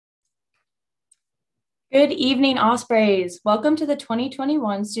Good evening, Ospreys. Welcome to the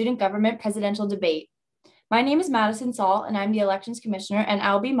 2021 Student Government Presidential Debate. My name is Madison Saul, and I'm the Elections Commissioner, and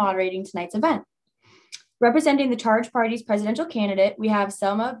I'll be moderating tonight's event. Representing the Charge Party's presidential candidate, we have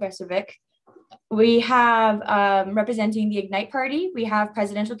Selma Besovic. We have representing the Ignite Party, we have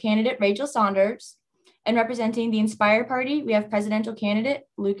presidential candidate Rachel Saunders. And representing the Inspire Party, we have presidential candidate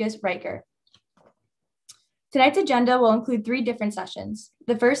Lucas Riker. Tonight's agenda will include 3 different sessions.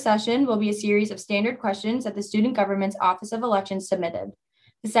 The first session will be a series of standard questions that the Student Government's Office of Elections submitted.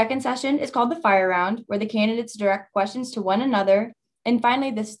 The second session is called the Fire Round, where the candidates direct questions to one another. And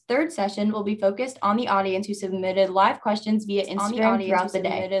finally, this third session will be focused on the audience who submitted live questions via Instagram throughout the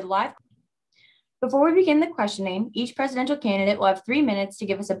day. Before we begin the questioning, each presidential candidate will have 3 minutes to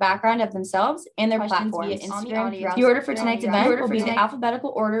give us a background of themselves and their platforms via Instagram. The order for tonight's event will be the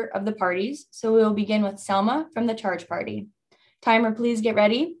alphabetical order of the parties. So we will begin with Selma from the Charge Party. Timer, please get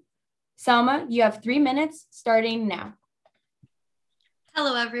ready. Selma, you have 3 minutes starting now.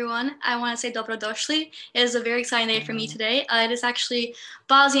 Hello, everyone. I want to say Dobrodošli. It is a very exciting day for me today. It is actually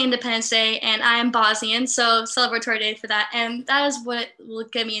Bosnian Independence Day, and I am Bosnian, so celebratory day for that. And that is what will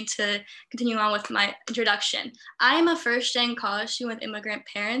get me into continuing on with my introduction. I am a first-gen college student with immigrant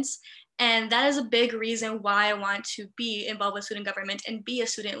parents, and that is a big reason why I want to be involved with student government and be a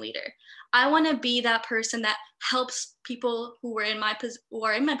student leader. I want to be that person that helps people who are in my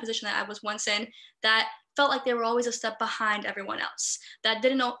position that I was once in, that felt like they were always a step behind everyone else, that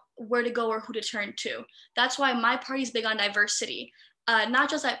didn't know where to go or who to turn to. That's why my party is big on diversity, not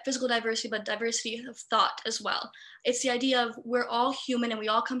just that physical diversity, but diversity of thought as well. It's the idea of we're all human and we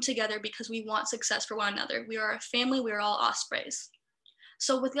all come together because we want success for one another. We are a family, we are all Ospreys.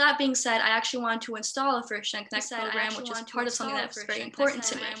 So with that being said, I actually want to install a First Gen Connect program, which is part of something that's very important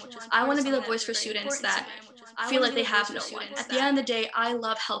to me. I want to be the voice for students that feel like they have no one. At the end of the day, I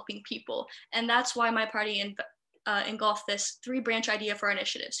love helping people. And that's why my party engulfed this 3-branch idea for our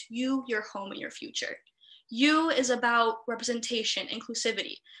initiatives: you, your home, and your future. You is about representation,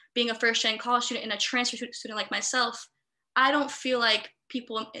 inclusivity. Being a first-gen college student and a transfer student like myself, I don't feel like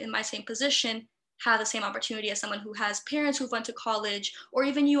people in my same position have the same opportunity as someone who has parents who went to college, or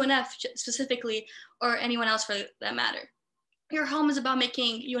even UNF specifically, or anyone else for that matter. Your home is about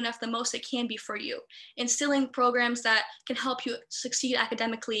making UNF the most it can be for you, instilling programs that can help you succeed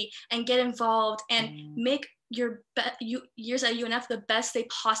academically and get involved and make your years at UNF the best they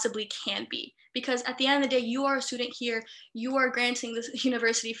possibly can be. Because at the end of the day, you are a student here, you are granting the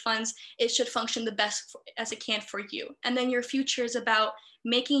university funds, it should function the best as it can for you. And then your future is about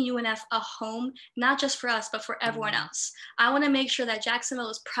making UNF a home, not just for us, but for everyone else. I want to make sure that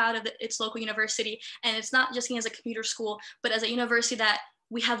Jacksonville is proud of its local university, and it's not just seen as a commuter school, but as a university that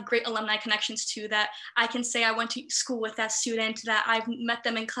we have great alumni connections to, that I can say I went to school with that student, that I've met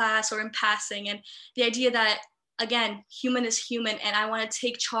them in class or in passing. And the idea that, again, human is human, and I want to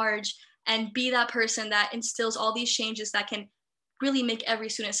take charge and be that person that instills all these changes that can really make every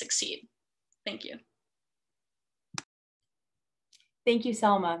student succeed. Thank you. Thank you,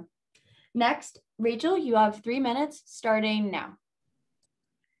 Selma. Next, Rachel, you have 3 minutes starting now.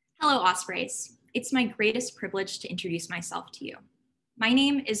 Hello, Ospreys. It's my greatest privilege to introduce myself to you. My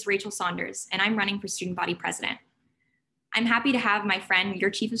name is Rachel Saunders, and I'm running for student body president. I'm happy to have my friend,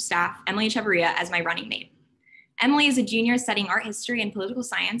 your chief of staff, Emily Echevarria, as my running mate. Emily is a junior studying art history and political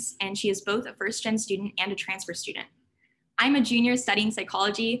science, and she is both a first-gen student and a transfer student. I'm a junior studying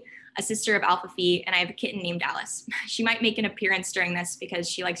psychology, a sister of Alpha Phi, and I have a kitten named Alice. She might make an appearance during this because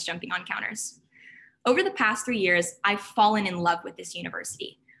she likes jumping on counters. Over the past 3 years, I've fallen in love with this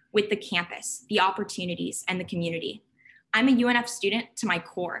university, with the campus, the opportunities, and the community. I'm a UNF student to my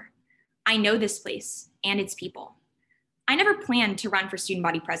core. I know this place and its people. I never planned to run for student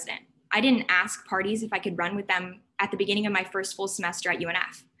body president. I didn't ask parties if I could run with them at the beginning of my first full semester at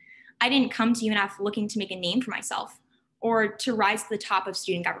UNF. I didn't come to UNF looking to make a name for myself or to rise to the top of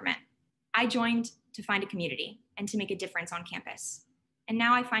student government. I joined to find a community and to make a difference on campus. And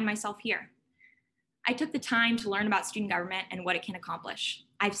now I find myself here. I took the time to learn about student government and what it can accomplish.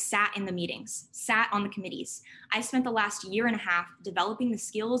 I've sat in the meetings, sat on the committees. I spent the last 1.5 years developing the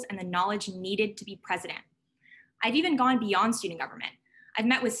skills and the knowledge needed to be president. I've even gone beyond student government. I've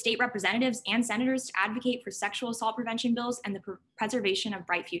met with state representatives and senators to advocate for sexual assault prevention bills and the preservation of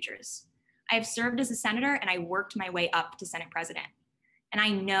bright futures. I have served as a senator, and I worked my way up to Senate president. And I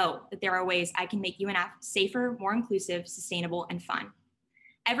know that there are ways I can make UNF safer, more inclusive, sustainable, and fun.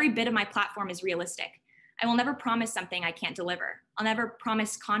 Every bit of my platform is realistic. I will never promise something I can't deliver. I'll never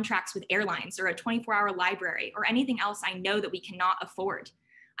promise contracts with airlines or a 24-hour library or anything else I know that we cannot afford.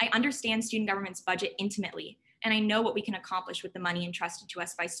 I understand student government's budget intimately, and I know what we can accomplish with the money entrusted to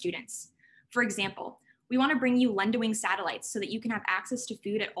us by students. For example, We want to bring you Lend-A-Wing satellites so that you can have access to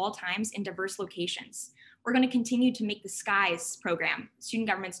food at all times in diverse locations. We're going to continue to make the SKIES program, student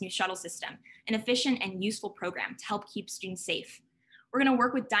government's new shuttle system, an efficient and useful program to help keep students safe. We're going to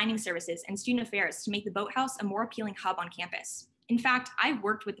work with dining services and student affairs to make the Boathouse a more appealing hub on campus. In fact, I've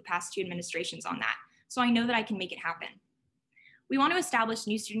worked with the past two administrations on that, so I know that I can make it happen. We want to establish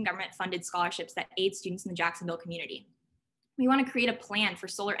new student government funded scholarships that aid students in the Jacksonville community. We want to create a plan for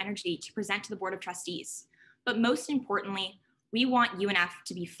solar energy to present to the Board of Trustees. But most importantly, we want UNF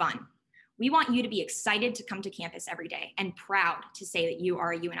to be fun. We want you to be excited to come to campus every day and proud to say that you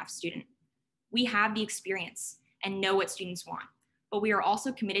are a UNF student. We have the experience and know what students want, but we are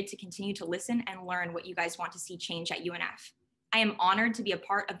also committed to continue to listen and learn what you guys want to see change at UNF. I am honored to be a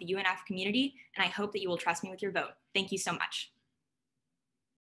part of the UNF community, and I hope that you will trust me with your vote. Thank you so much.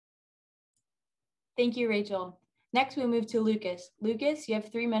 Thank you, Rachel. Next, we move to Lucas. Lucas, you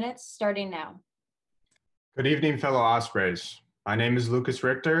have 3 minutes starting now. Good evening, fellow Ospreys. My name is Lucas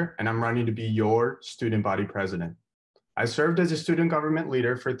Richter, and I'm running to be your student body president. I served as a student government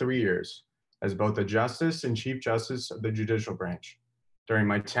leader for 3 years, as both a justice and chief justice of the judicial branch. During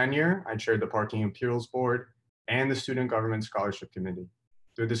my tenure, I chaired the Parking Appeals Board and the Student Government Scholarship Committee.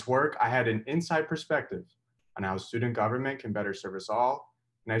 Through this work, I had an inside perspective on how student government can better serve us all,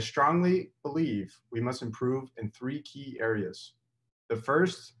 and I strongly believe we must improve in 3 key areas. The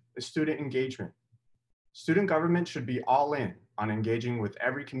first is student engagement. Student government should be all in on engaging with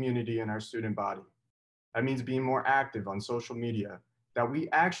every community in our student body. That means being more active on social media that we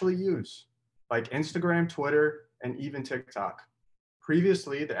actually use, like Instagram, Twitter, and even TikTok.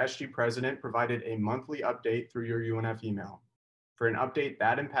 Previously, the SG president provided a monthly update through your UNF email. For an update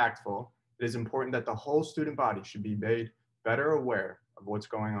that impactful, it is important that the whole student body should be made better aware of what's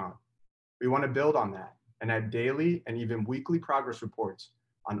going on. We want to build on that and add daily and even weekly progress reports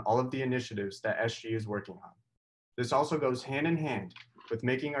on all of the initiatives that SG is working on. This also goes hand in hand with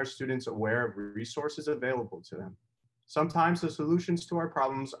making our students aware of resources available to them. Sometimes the solutions to our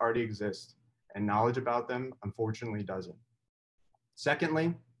problems already exist, and knowledge about them unfortunately doesn't.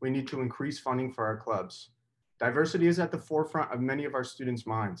 Secondly, we need to increase funding for our clubs. Diversity is at the forefront of many of our students'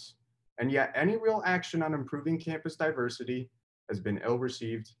 minds, and yet any real action on improving campus diversity has been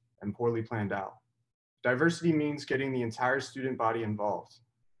ill-received and poorly planned out. Diversity means getting the entire student body involved,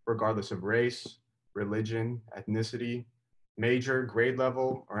 regardless of race, religion, ethnicity, major, grade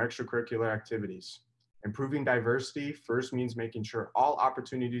level, or extracurricular activities. Improving diversity first means making sure all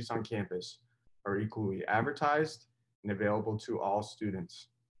opportunities on campus are equally advertised and available to all students.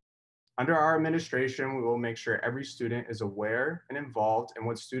 Under our administration, we will make sure every student is aware and involved in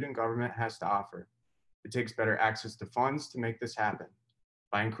what student government has to offer. It takes better access to funds to make this happen.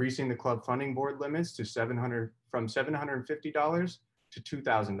 By increasing the club funding board limits to from $750 to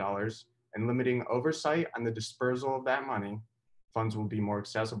 $2,000 and limiting oversight on the dispersal of that money, funds will be more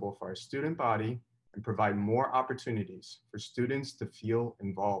accessible for our student body and provide more opportunities for students to feel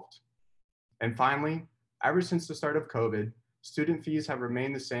involved. And finally, ever since the start of COVID, student fees have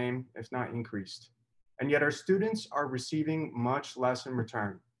remained the same, if not increased. And yet our students are receiving much less in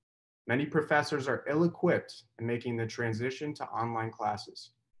return. Many professors are ill-equipped in making the transition to online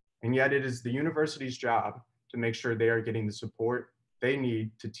classes. And yet it is the university's job to make sure they are getting the support they need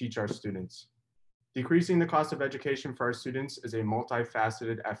to teach our students. Decreasing the cost of education for our students is a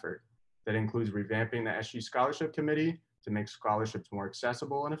multifaceted effort that includes revamping the SG Scholarship Committee to make scholarships more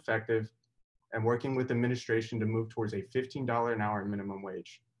accessible and effective, and working with administration to move towards a $15 an hour minimum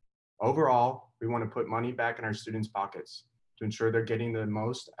wage. Overall, we want to put money back in our students' pockets to ensure they're getting the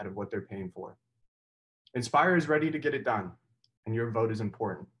most out of what they're paying for. Inspire is ready to get it done, and your vote is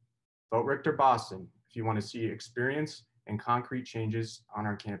important. Vote Richter Boston if you want to see experience and concrete changes on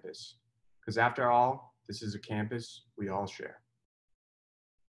our campus. Because after all, this is a campus we all share.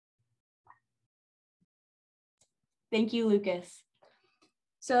 Thank you, Lucas.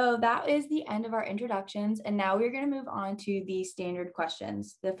 So that is the end of our introductions, and now we're going to move on to the standard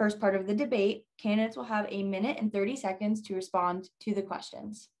questions. The first part of the debate, candidates will have 1 minute and 30 seconds to respond to the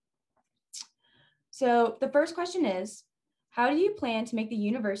questions. So the first question is, how do you plan to make the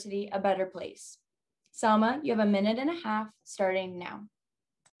university a better place? Selma, you have 1.5 minutes starting now.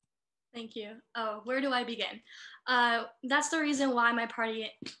 Thank you. Oh, where do I begin? That's the reason why my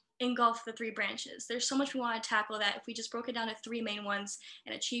party engulf the 3 branches. There's so much we want to tackle that if we just broke it down to 3 main ones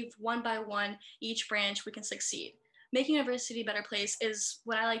and achieve one by one each branch, we can succeed. Making university a better place is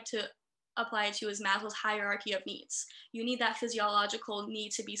what I like to apply to as Maslow's hierarchy of needs. You need that physiological need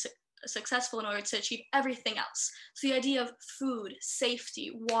to be successful in order to achieve everything else. So the idea of food,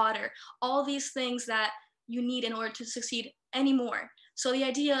 safety, water, all these things that you need in order to succeed anymore. So the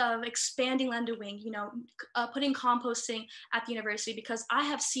idea of expanding Lendewing, putting composting at the university, because I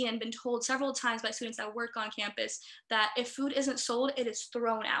have seen and been told several times by students that work on campus that if food isn't sold, it is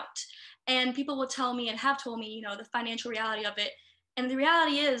thrown out. And people will tell me and have told me, the financial reality of it. And the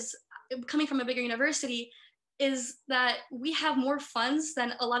reality is, coming from a bigger university, is that we have more funds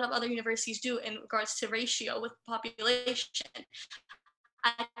than a lot of other universities do in regards to ratio with population.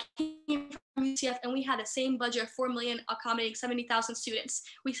 I came from UCF and we had the same budget of 4 million accommodating 70,000 students.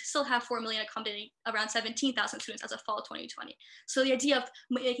 We still have 4 million accommodating around 17,000 students as of fall 2020. So the idea of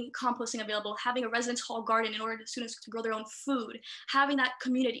making composting available, having a residence hall garden in order for students to grow their own food, having that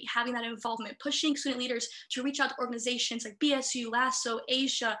community, having that involvement, pushing student leaders to reach out to organizations like BSU, LASSO,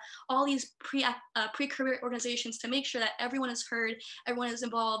 Asia, all these pre-career organizations to make sure that everyone is heard, everyone is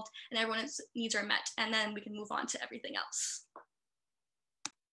involved, and everyone's needs are met. And then we can move on to everything else.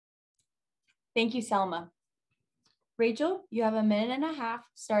 Thank you, Selma. Rachel, you have 1.5 minutes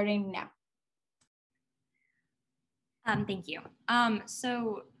starting now. Thank you.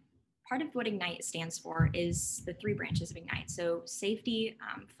 So part of what Ignite stands for is the 3 branches of Ignite. So safety,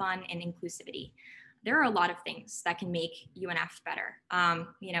 fun, and inclusivity. There are a lot of things that can make UNF better.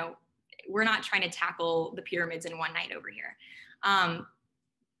 We're not trying to tackle the pyramids in one night over here.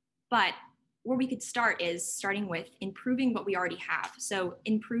 But where we could start is starting with improving what we already have. So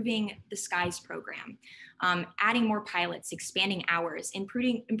improving the SKIES program, adding more pilots, expanding hours,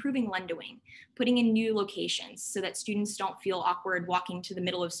 improving Lendewing, putting in new locations so that students don't feel awkward walking to the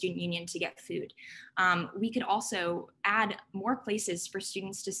middle of Student Union to get food. We could also add more places for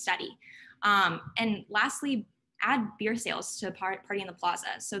students to study. And lastly, add beer sales to Party in the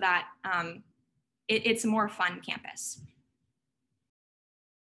Plaza so that it's a more fun campus.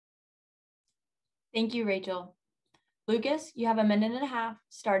 Thank you, Rachel. Lucas, you have 1.5 minutes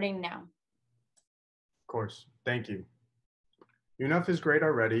starting now. Of course, thank you. UNF is great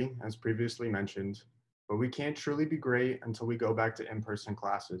already, as previously mentioned, but we can't truly be great until we go back to in-person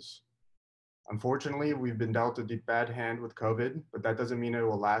classes. Unfortunately, we've been dealt a bad hand with COVID, but that doesn't mean it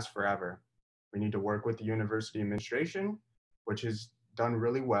will last forever. We need to work with the university administration, which has done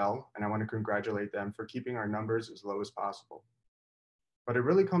really well, and I want to congratulate them for keeping our numbers as low as possible. But it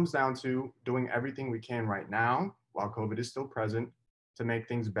really comes down to doing everything we can right now, while COVID is still present, to make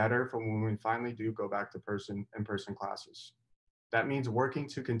things better for when we finally do go back to in-person classes. That means working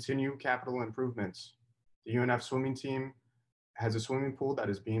to continue capital improvements. The UNF swimming team has a swimming pool that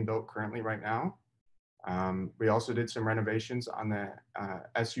is being built currently right now. We also did some renovations on the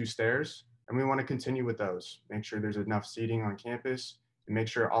SU stairs, and we want to continue with those. Make sure there's enough seating on campus, and make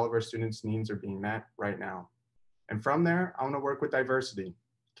sure all of our students' needs are being met right now. And from there, I want to work with diversity,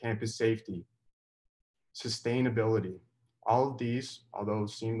 campus safety, sustainability. All of these, although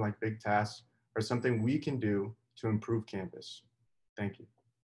seem like big tasks, are something we can do to improve campus. Thank you.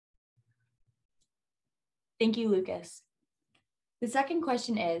 Thank you, Lucas. The second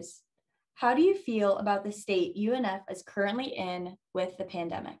question is, how do you feel about the state UNF is currently in with the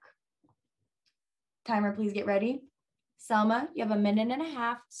pandemic? Timer, please get ready. Selma, you have 1.5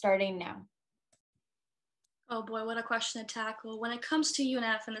 minutes starting now. Oh boy, what a question to tackle. When it comes to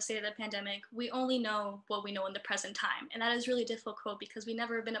UNF and the state of the pandemic, we only know what we know in the present time. And that is really difficult because we've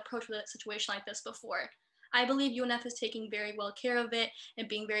never been approached with a situation like this before. I believe UNF is taking very well care of it and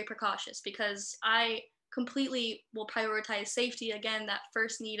being very precautious because I completely will prioritize safety, again, that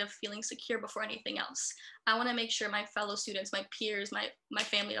first need of feeling secure before anything else. I want to make sure my fellow students, my peers, my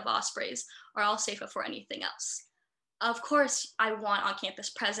family of Ospreys are all safe before anything else. Of course, I want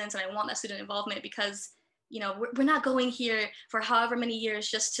on-campus presence and I want that student involvement because we're not going here for however many years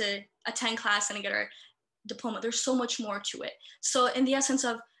just to attend class and get our diploma. There's so much more to it. So in the essence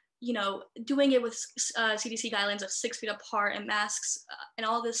of, doing it with CDC guidelines of 6 feet apart and masks and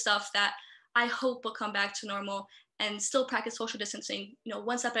all this stuff that I hope will come back to normal and still practice social distancing,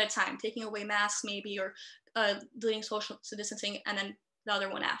 one step at a time, taking away masks maybe or doing social distancing and then the other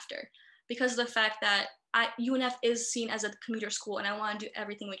one after. Because of the fact that UNF is seen as a commuter school and I want to do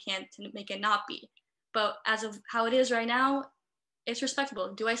everything we can to make it not be. But as of how it is right now, it's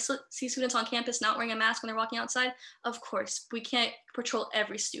respectable. Do I see students on campus not wearing a mask when they're walking outside? Of course, we can't patrol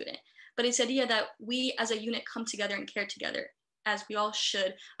every student. But it's the idea that we as a unit come together and care together, as we all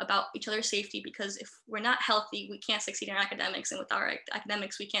should, about each other's safety, because if we're not healthy, we can't succeed in our academics. And with our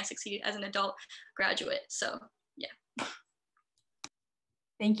academics, we can't succeed as an adult graduate. So, yeah.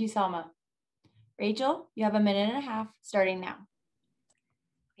 Thank you, Selma. Rachel, you have 1.5 minutes starting now.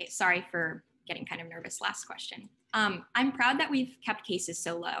 Okay, sorry for getting kind of nervous last question. I'm proud that we've kept cases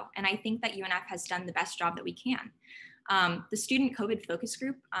so low, and I think that UNF has done the best job that we can. The student COVID focus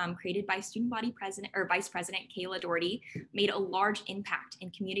group created by student body president or vice president Kayla Doherty made a large impact in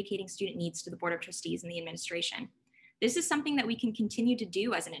communicating student needs to the Board of Trustees and the administration. This is something that we can continue to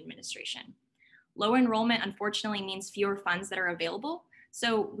do as an administration. Low enrollment, unfortunately, means fewer funds that are available.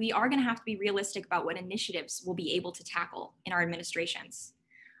 So we are going to have to be realistic about what initiatives we'll be able to tackle in our administrations.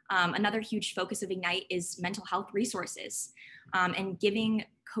 Another huge focus of Ignite is mental health resources and giving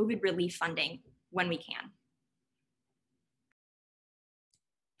COVID relief funding when we can.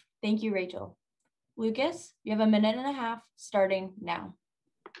 Thank you, Rachel. Lucas, you have 1.5 minutes starting now.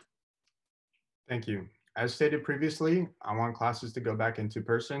 Thank you. As stated previously, I want classes to go back into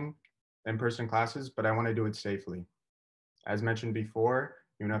in-person classes, but I want to do it safely. As mentioned before,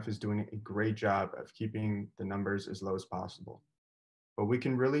 UNF is doing a great job of keeping the numbers as low as possible. But we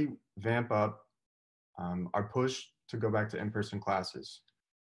can really vamp up our push to go back to in-person classes.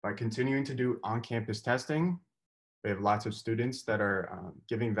 By continuing to do on-campus testing, we have lots of students that are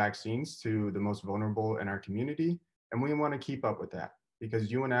giving vaccines to the most vulnerable in our community, and we want to keep up with that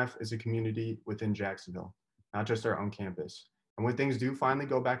because UNF is a community within Jacksonville, not just our own campus. And when things do finally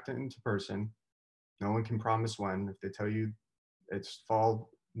go back into person, no one can promise when. If they tell you it's fall,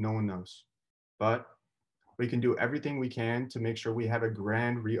 no one knows. But we can do everything we can to make sure we have a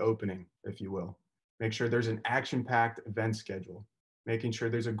grand reopening, if you will. Make sure there's an action-packed event schedule, making sure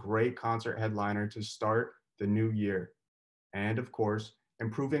there's a great concert headliner to start the new year. And of course,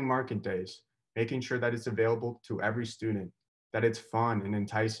 improving market days, making sure that it's available to every student, that it's fun and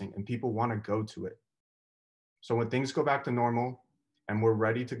enticing and people want to go to it. So when things go back to normal and we're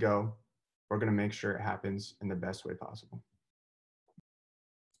ready to go, we're going to make sure it happens in the best way possible.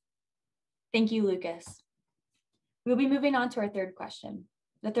 Thank you, Lucas. We'll be moving on to our third question.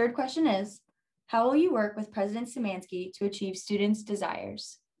 The third question is, how will you work with President Szymanski to achieve students'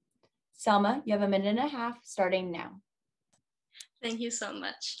 desires? Selma, you have 1.5 minutes starting now. Thank you so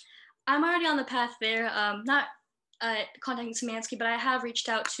much. I'm already on the path there, not contacting Szymanski, but I have reached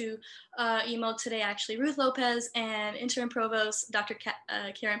out to email today, actually, Ruth Lopez and Interim Provost Dr.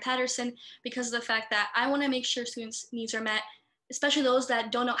 Karen Patterson, because of the fact that I want to make sure students' needs are met, especially those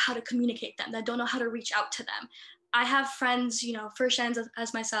that don't know how to communicate them, that don't know how to reach out to them. I have friends, first gens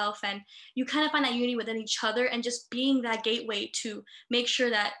as myself, and you kind of find that unity within each other and just being that gateway to make sure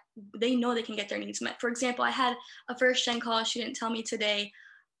that they know they can get their needs met. For example, I had a first gen college student tell me today,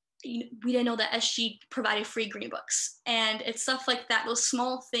 we didn't know that SG provided free green books. And it's stuff like that, those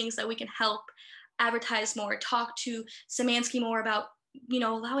small things that we can help advertise more, talk to Szymanski more about,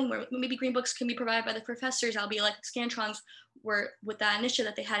 allowing more. Maybe green books can be provided by the professors. I'll be like Scantrons were with that initiative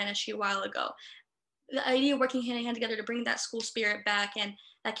that they had in SG a while ago. The idea of working hand in hand together to bring that school spirit back and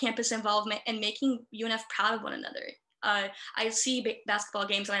that campus involvement and making UNF proud of one another. I see basketball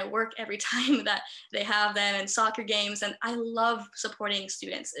games and I work every time that they have them, and soccer games, and I love supporting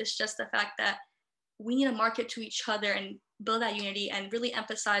students. It's just the fact that we need to market to each other and build that unity and really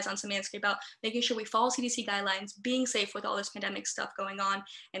emphasize on Szymanski about making sure we follow CDC guidelines, being safe with all this pandemic stuff going on.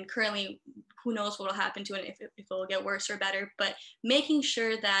 And currently, who knows what will happen to it, if it will get worse or better, but making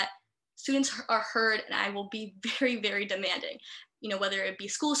sure that students are heard, and I will be very, very demanding, whether it be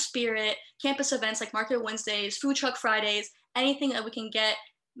school spirit, campus events like Market Wednesdays, Food Truck Fridays, anything that we can get,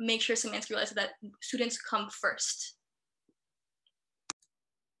 make sure Szymanski realizes that students come first.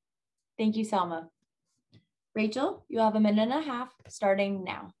 Thank you, Selma. Rachel, you have 1.5 minutes starting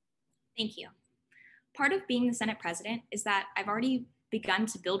now. Thank you. Part of being the Senate president is that I've already begun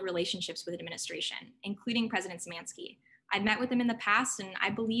to build relationships with administration, including President Szymanski. I've met with him in the past, and I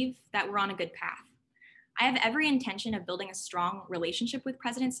believe that we're on a good path. I have every intention of building a strong relationship with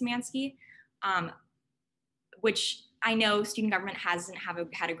President Szymanski, which I know student government hasn't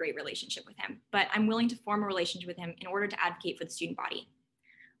had a great relationship with him, but I'm willing to form a relationship with him in order to advocate for the student body.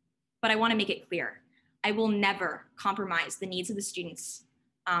 But I want to make it clear, I will never compromise the needs of the students.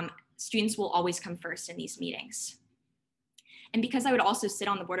 Students will always come first in these meetings. And because I would also sit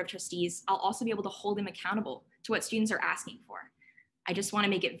on the Board of Trustees, I'll also be able to hold them accountable to what students are asking for. I just want to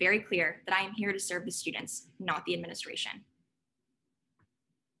make it very clear that I am here to serve the students, not the administration.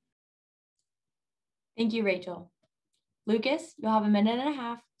 Thank you, Rachel. Lucas, you'll have 1.5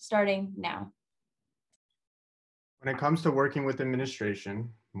 minutes starting now. When it comes to working with administration,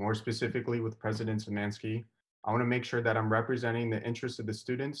 more specifically with President Szymanski, I want to make sure that I'm representing the interests of the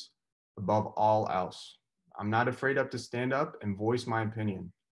students above all else. I'm not afraid to stand up and voice my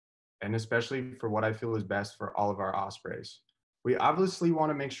opinion, and especially for what I feel is best for all of our Ospreys. We obviously want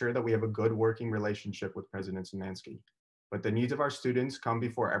to make sure that we have a good working relationship with President Szymanski, but the needs of our students come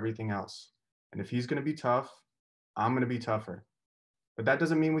before everything else. And if he's going to be tough, I'm going to be tougher. But that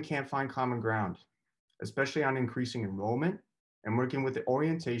doesn't mean we can't find common ground. especially on increasing enrollment and working with the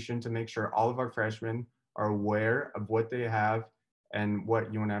orientation to make sure all of our freshmen are aware of what they have and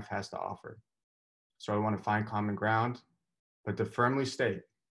what UNF has to offer. So I want to find common ground, but to firmly state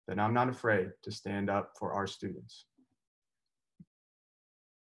that I'm not afraid to stand up for our students.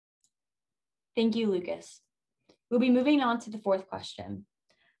 Thank you, Lucas. We'll be moving on to the fourth question.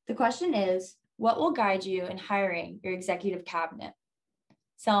 The question is, what will guide you in hiring your executive cabinet?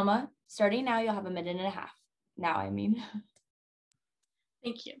 Selma, starting now, you'll have 1.5 minutes.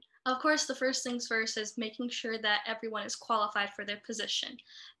 Thank you. Of course, the first things first is making sure that everyone is qualified for their position.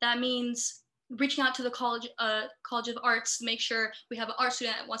 That means reaching out to the College of Arts to make sure we have an art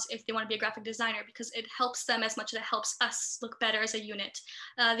student that wants, if they want to be a graphic designer, because it helps them as much as it helps us look better as a unit.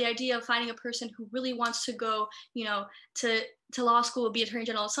 The idea of finding a person who really wants to go, to law school, be attorney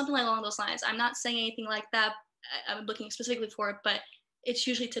general, something along those lines. I'm not saying anything like that. I'm looking specifically for it, but it's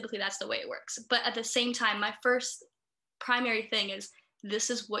usually typically that's the way it works. But at the same time, my first primary thing is,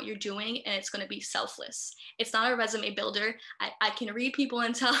 this is what you're doing, and it's going to be selfless. It's not a resume builder. I can read people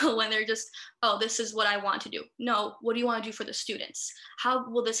and tell when they're just, oh, this is what I want to do. No, what do you want to do for the students? How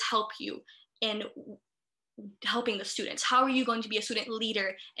will this help you in helping the students? How are you going to be a student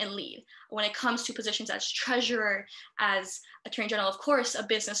leader and lead? When it comes to positions as treasurer, as attorney general, of course, a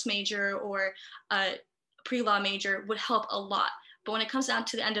business major or a pre-law major would help a lot. But when it comes down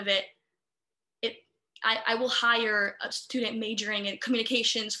to the end of it, I will hire a student majoring in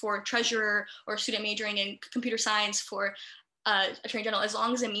communications for treasurer, or a student majoring in computer science for attorney general, as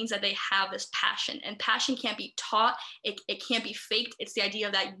long as it means that they have this passion. And passion can't be taught. It can't be faked. It's the idea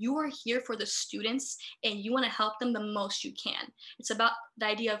that you are here for the students and you want to help them the most you can. It's about the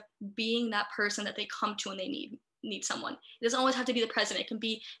idea of being that person that they come to when they need someone. It doesn't always have to be the president. It can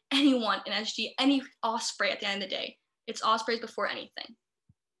be anyone in SG, any Osprey at the end of the day. It's Ospreys before anything.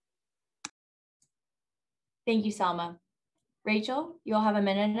 Thank you, Selma. Rachel, you'll have 1.5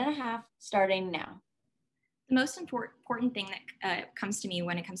 minutes starting now. The most important thing that comes to me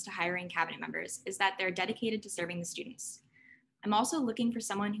when it comes to hiring cabinet members is that they're dedicated to serving the students. I'm also looking for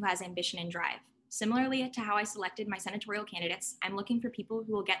someone who has ambition and drive. Similarly to how I selected my senatorial candidates, I'm looking for people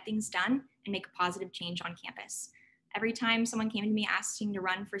who will get things done and make a positive change on campus. Every time someone came to me asking to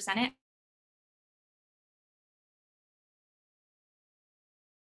run for Senate,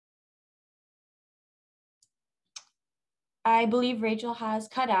 I believe Rachel has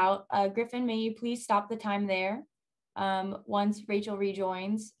cut out. Griffin, may you please stop the time there? Once Rachel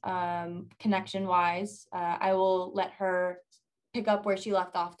rejoins, connection-wise, I will let her pick up where she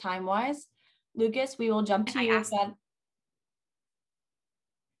left off time-wise. Lucas, we will jump to you.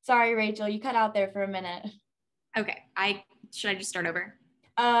 Sorry, Rachel, you cut out there for a minute. Okay, should I just start over?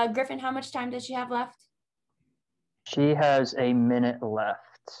 Griffin, how much time does she have left? She has 1 minute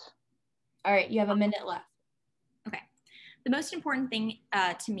left. All right, you have 1 minute left. Okay. The most important thing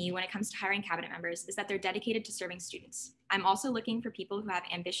to me when it comes to hiring cabinet members is that they're dedicated to serving students. I'm also looking for people who have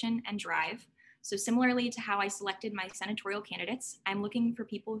ambition and drive. So similarly to how I selected my senatorial candidates, I'm looking for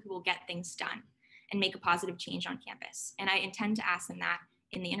people who will get things done and make a positive change on campus. And I intend to ask them that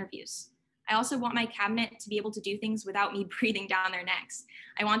in the interviews. I also want my cabinet to be able to do things without me breathing down their necks.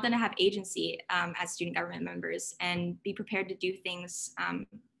 I want them to have agency as student government members and be prepared to do things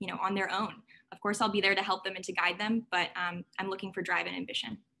on their own. Of course, I'll be there to help them and to guide them, but I'm looking for drive and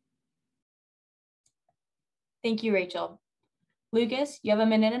ambition. Thank you, Rachel. Lucas, you have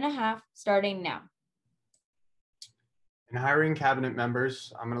 1.5 minutes starting now. In hiring cabinet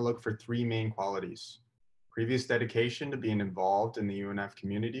members, I'm going to look for 3 main qualities: previous dedication to being involved in the UNF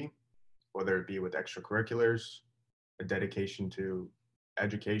community, whether it be with extracurriculars, a dedication to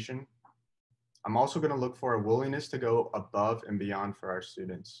education. I'm also going to look for a willingness to go above and beyond for our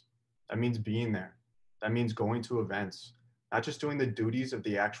students. That means being there. That means going to events, not just doing the duties of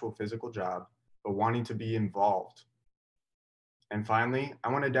the actual physical job, but wanting to be involved. And finally,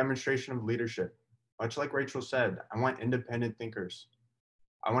 I want a demonstration of leadership. Much like Rachel said, I want independent thinkers.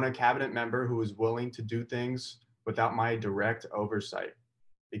 I want a cabinet member who is willing to do things without my direct oversight.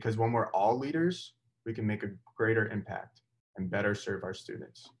 Because when we're all leaders, we can make a greater impact and better serve our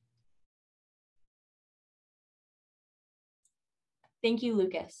students. Thank you,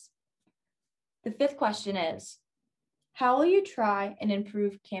 Lucas. The 5th question is, how will you try and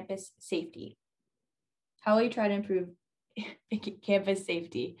improve campus safety? How will you try to improve campus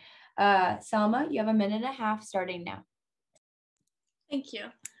safety? Selma, you have 1.5 minutes starting now. Thank you.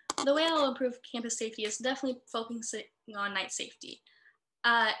 The way I'll improve campus safety is definitely focusing on night safety.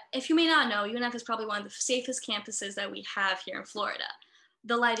 If you may not know, UNF is probably one of the safest campuses that we have here in Florida.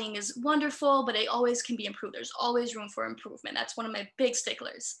 The lighting is wonderful, but it always can be improved. There's always room for improvement. That's one of my big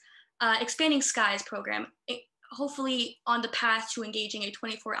sticklers. expanding SKY's program, hopefully on the path to engaging a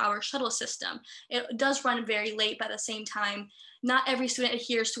 24-hour shuttle system. It does run very late, but at the same time, not every student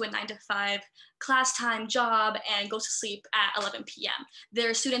adheres to a 9-to-5 class time job and goes to sleep at 11 p.m. There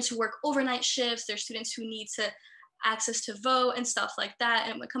are students who work overnight shifts. There are students who need access to vote and stuff like that.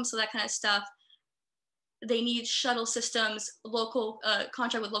 And when it comes to that kind of stuff, they need shuttle systems, local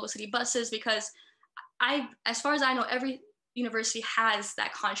contract with local city buses, because as far as I know, every university has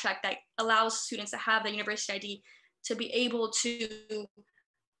that contract that allows students to have the university ID to be able to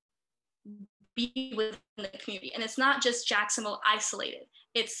be within the community. And it's not just Jacksonville isolated.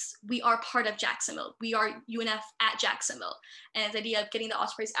 We are part of Jacksonville. We are UNF at Jacksonville. And the idea of getting the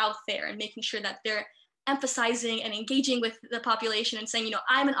Ospreys out there and making sure that they're emphasizing and engaging with the population and saying,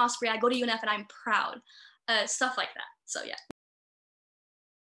 I'm an Osprey, I go to UNF and I'm proud, stuff like that. So yeah.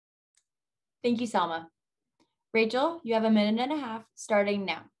 Thank you, Selma. Rachel, you have a minute and a half starting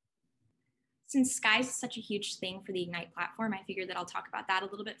now. Since SKYs is such a huge thing for the Ignite platform, I figured that I'll talk about that a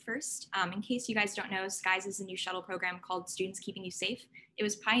little bit first. In case you guys don't know, SKYs is a new shuttle program called Students Keeping You Safe. It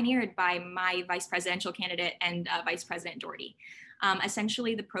was pioneered by my vice presidential candidate and Vice President Doherty.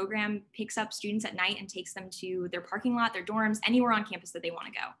 Essentially, the program picks up students at night and takes them to their parking lot, their dorms, anywhere on campus that they want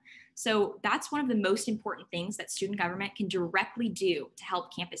to go. So that's one of the most important things that student government can directly do to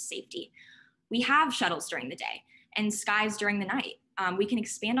help campus safety. We have shuttles during the day and SKYs during the night. We can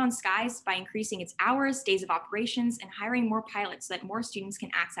expand on SKYs by increasing its hours, days of operations, and hiring more pilots so that more students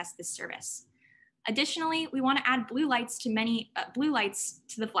can access this service. Additionally, we want to add blue lights to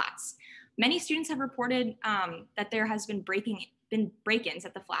the flats. Many students have reported that there has been break-ins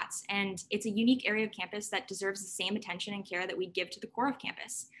at the flats, and it's a unique area of campus that deserves the same attention and care that we give to the core of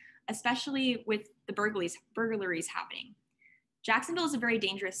campus, especially with the burglaries happening. Jacksonville is a very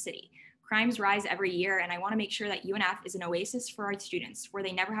dangerous city. Crimes rise every year, and I want to make sure that UNF is an oasis for our students where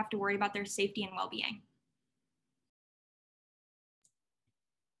they never have to worry about their safety and well-being.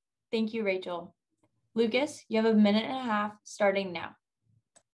 Thank you, Rachel. Lucas, you have a minute and a half starting now.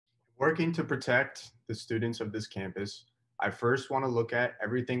 Working to protect the students of this campus, I first want to look at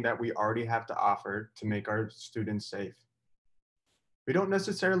everything that we already have to offer to make our students safe. We don't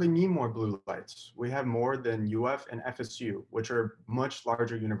necessarily need more blue lights. We have more than UF and FSU, which are much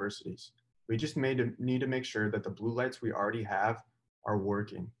larger universities. We just need to make sure that the blue lights we already have are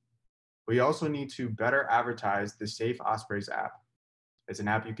working. We also need to better advertise the Safe Ospreys app. It's an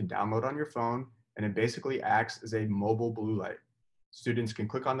app you can download on your phone, and it basically acts as a mobile blue light. Students can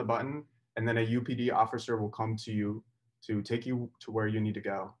click on the button, and then a UPD officer will come to you to take you to where you need to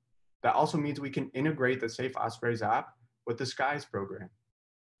go. That also means we can integrate the Safe Ospreys app with the SKYs program.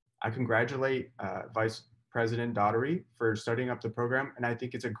 I congratulate Vice President Daugherty for starting up the program, and I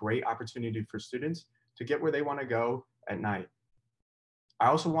think it's a great opportunity for students to get where they want to go at night. I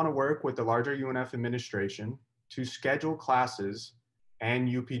also want to work with the larger UNF administration to schedule classes and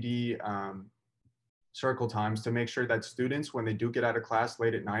UPD circle times to make sure that students, when they do get out of class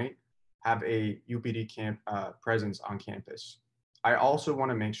late at night, have a UPD presence on campus. I also want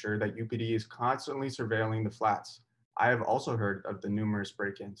to make sure that UPD is constantly surveilling the flats. I have also heard of the numerous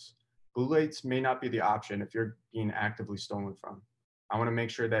break-ins. Blue lights may not be the option if you're being actively stolen from. I want to make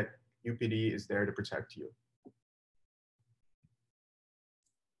sure that UPD is there to protect you.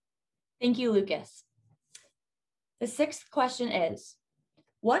 Thank you, Lucas. The sixth question is,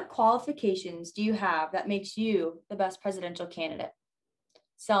 what qualifications do you have that makes you the best presidential candidate?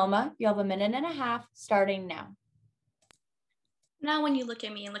 Selma, you have a minute and a half starting now. Now, when you look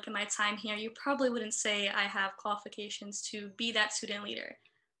at me and look at my time here, you probably wouldn't say I have qualifications to be that student leader.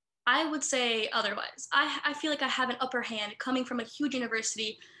 I would say otherwise. I feel like I have an upper hand coming from a huge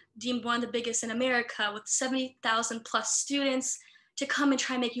university, deemed one of the biggest in America with 70,000 plus students, to come and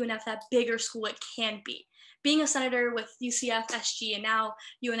try and make UNF that bigger school it can be. Being a senator with UCF SG and now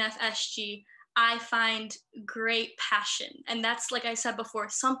UNF SG, I find great passion. And that's, like I said before,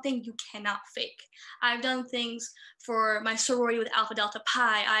 something you cannot fake. I've done things for my sorority with Alpha Delta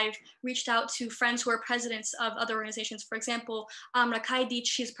Pi. I've reached out to friends who are presidents of other organizations. For example, Rakai Deech,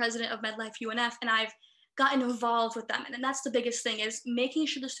 she's president of MedLife UNF, and I've gotten involved with them. And that's the biggest thing, is making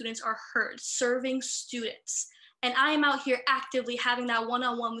sure the students are heard, serving students. And I am out here actively having that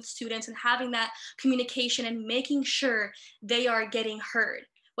one-on-one with students and having that communication and making sure they are getting heard.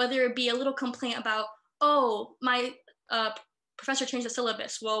 Whether it be a little complaint about, oh, my professor changed the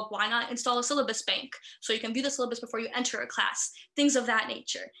syllabus. Well, why not install a syllabus bank so you can view the syllabus before you enter a class? Things of that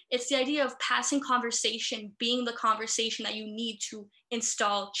nature. It's the idea of passing conversation, being the conversation that you need to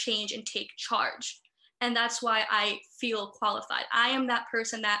install, change, and take charge. And that's why I feel qualified. I am that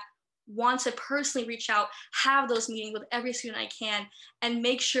person that want to personally reach out, have those meetings with every student I can, and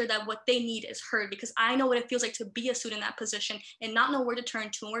make sure that what they need is heard, because I know what it feels like to be a student in that position and not know where to turn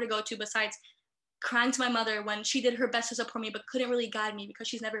to and where to go to, besides crying to my mother when she did her best to support me but couldn't really guide me because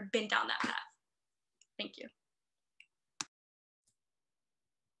she's never been down that path. Thank you.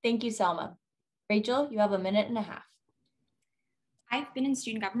 Thank you, Selma. Rachel, you have a minute and a half. I've been in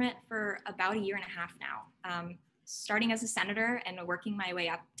student government for about a year and a half now, starting as a senator and working my way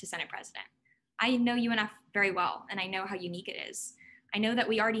up to Senate president. I know UNF very well, and I know how unique it is. I know that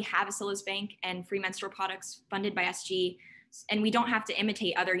we already have a syllabus bank and free menstrual products funded by SG, and we don't have to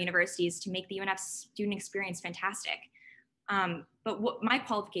imitate other universities to make the UNF student experience fantastic. But what my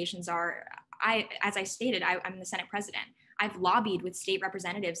qualifications are, as I stated, I'm the Senate president. I've lobbied with state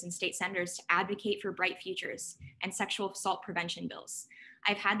representatives and state senators to advocate for bright futures and sexual assault prevention bills.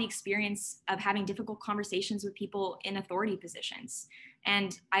 I've had the experience of having difficult conversations with people in authority positions.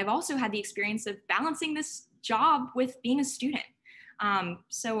 And I've also had the experience of balancing this job with being a student.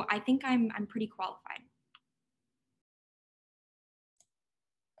 So I think I'm pretty qualified.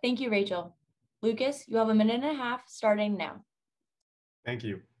 Thank you, Rachel. Lucas, you have a minute and a half starting now. Thank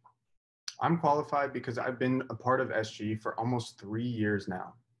you. I'm qualified because I've been a part of SG for almost 3 years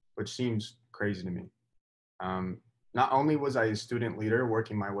now, which seems crazy to me. Not only was I a student leader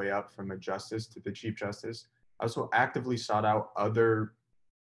working my way up from a justice to the Chief Justice, I also actively sought out other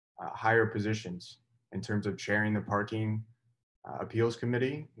higher positions in terms of chairing the Parking Appeals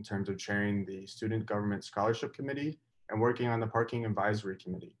Committee, in terms of chairing the Student Government Scholarship Committee, and working on the Parking Advisory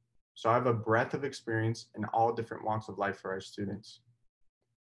Committee. So I have a breadth of experience in all different walks of life for our students.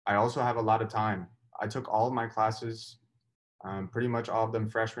 I also have a lot of time. I took all of my classes, pretty much all of them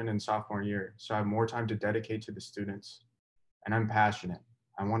freshman and sophomore year. So I have more time to dedicate to the students. And I'm passionate.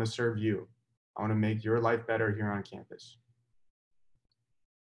 I want to serve you. I want to make your life better here on campus.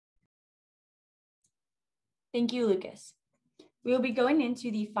 Thank you, Lucas. We will be going into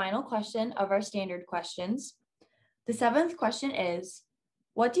the final question of our standard questions. The 7th question is,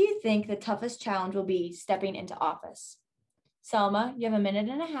 what do you think the toughest challenge will be stepping into office? Selma, you have a minute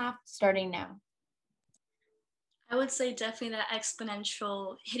and a half starting now. I would say definitely that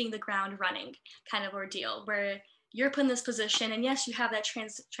exponential hitting the ground running kind of ordeal where you're put in this position, and yes, you have that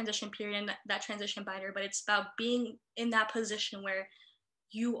transition period and that transition binder, but it's about being in that position where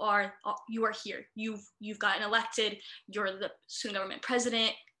you are here. You've gotten elected. You're the student government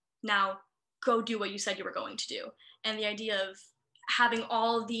president. Now go do what you said you were going to do. And the idea of having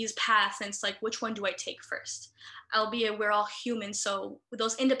all of these paths, and it's like, which one do I take first? Albeit we're all human, so with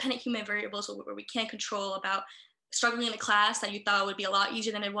those independent human variables where we can't control, about struggling in a class that you thought would be a lot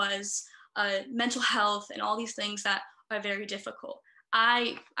easier than it was, mental health, and all these things that are very difficult.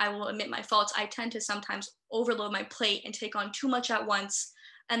 I will admit my faults. I tend to sometimes overload my plate and take on too much at once,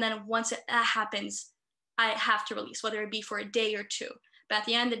 and then once that happens, I have to release, whether it be for a day or two. But at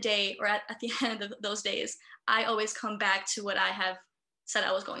the end of the day, or at the end of those days, I always come back to what I have said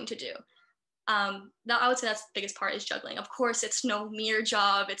I was going to do. Now, I would say that's the biggest part, is juggling. Of course, it's no mere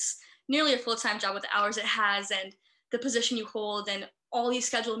job. It's nearly a full-time job with the hours it has and the position you hold and all these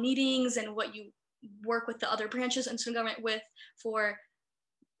scheduled meetings and what you work with the other branches and student government with for.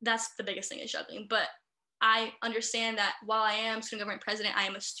 That's the biggest thing, is juggling. But I understand that while I am student government president, I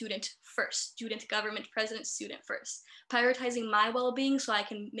am a student first, student government president, student first, prioritizing my well-being so I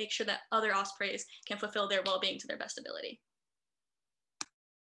can make sure that other ospreys can fulfill their well-being to their best ability.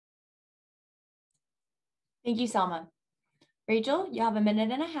 Thank you, Selma. Rachel, you have a minute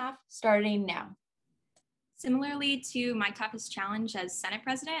and a half starting now. Similarly to my toughest challenge as Senate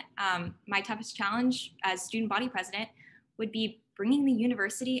president, my toughest challenge as student body president would be bringing the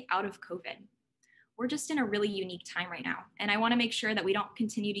university out of COVID. We're just in a really unique time right now, and I want to make sure that we don't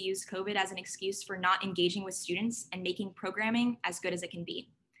continue to use COVID as an excuse for not engaging with students and making programming as good as it can be.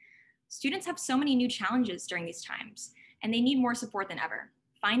 Students have so many new challenges during these times, and they need more support than ever.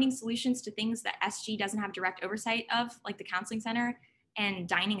 Finding solutions to things that SG doesn't have direct oversight of, like the counseling center and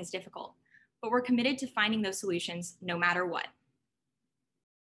dining, is difficult, but we're committed to finding those solutions no matter what.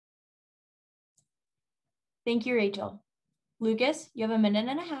 Thank you, Rachel. Lucas, you have a minute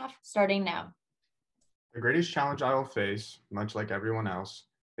and a half starting now. The greatest challenge I will face, much like everyone else,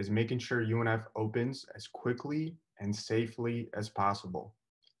 is making sure UNF opens as quickly and safely as possible.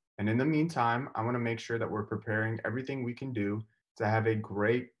 And in the meantime, I want to make sure that we're preparing everything we can do to have a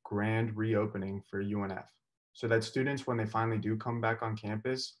great grand reopening for UNF, so that students, when they finally do come back on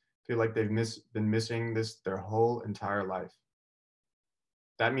campus, feel like they've been missing this their whole entire life.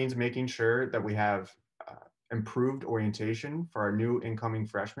 That means making sure that we have improved orientation for our new incoming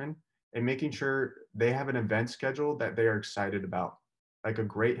freshmen, and making sure they have an event schedule that they are excited about. like a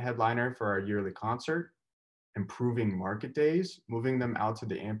great headliner for our yearly concert, improving market days, moving them out to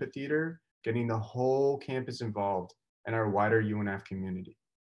the amphitheater, getting the whole campus involved and our wider UNF community.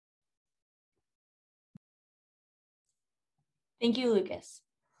 Thank you, Lucas.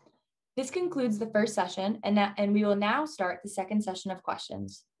 This concludes the first session, and we will now start the second session of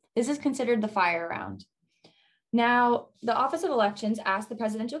questions. This is considered the fire round. Now, the Office of Elections asks the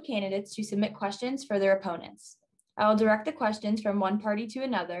presidential candidates to submit questions for their opponents. I will direct the questions from one party to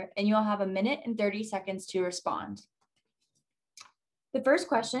another, and you will have 1 minute and 30 seconds to respond. The first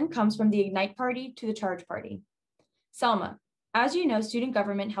question comes from the Ignite Party to the Charge Party. Selma, as you know, student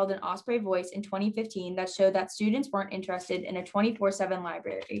government held an Osprey Voice in 2015 that showed that students weren't interested in a 24/7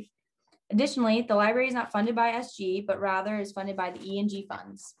 library. Additionally, the library is not funded by SG, but rather is funded by the E&G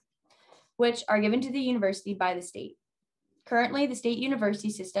funds, which are given to the university by the state. Currently, the state university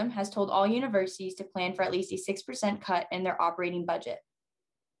system has told all universities to plan for at least a 6% cut in their operating budget.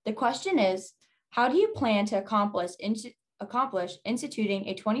 The question is, how do you plan to accomplish instituting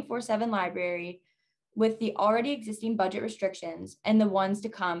a 24/7 library with the already existing budget restrictions and the ones to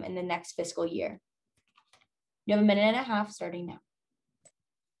come in the next fiscal year? You have 1.5 minutes starting now.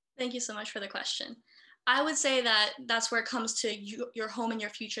 Thank you so much for the question. I would say that that's where it comes to your home and your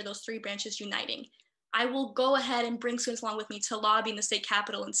future, those three branches uniting. I will go ahead and bring students along with me to lobby in the state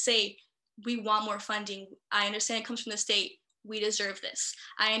capitol and say, we want more funding. I understand it comes from the state. We deserve this.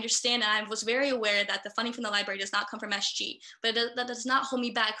 I understand, and I was very aware that the funding from the library does not come from SG, but that does not hold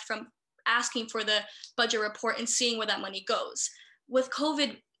me back from asking for the budget report and seeing where that money goes. With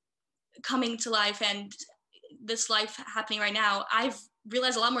COVID coming to life and this life happening right now, I've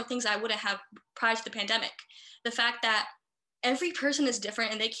realized a lot more things I wouldn't have prior to the pandemic. The fact that every person is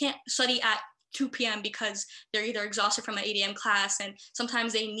different and they can't study at 2 p.m. because they're either exhausted from an 8 a.m. class, and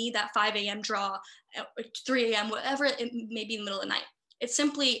sometimes they need that 5 a.m. draw, 3 a.m., whatever it may be in the middle of the night. It's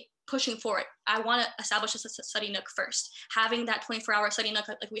simply pushing forward. I want to establish a study nook first. Having that 24-hour study nook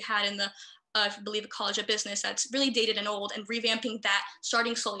like we had in the, I believe, a College of Business that's really dated and old, and revamping that,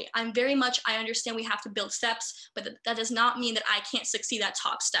 starting slowly. I understand we have to build steps, but that does not mean that I can't succeed at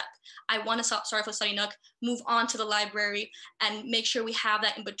top step. I want to start with study nook, move on to the library, and make sure we have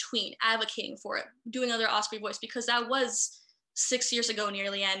that in between, advocating for it, doing another Osprey Voice, because that was 6 years ago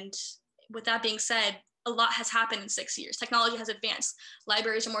nearly. And with that being said, a lot has happened in 6 years. Technology has advanced.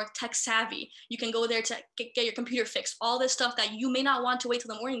 Libraries are more tech savvy. You can go there to get your computer fixed. All this stuff that you may not want to wait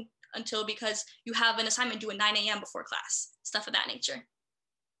till the morning until because you have an assignment due at 9 a.m. before class, stuff of that nature.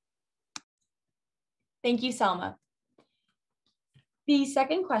 Thank you, Selma. The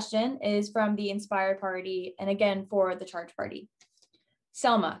second question is from the Inspire Party, and again for the Charge Party.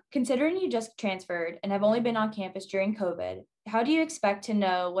 Selma, considering you just transferred and have only been on campus during COVID, how do you expect to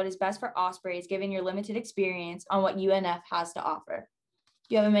know what is best for Ospreys given your limited experience on what UNF has to offer?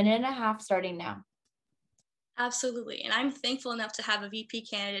 You have 1.5 minutes starting now. Absolutely. And I'm thankful enough to have a VP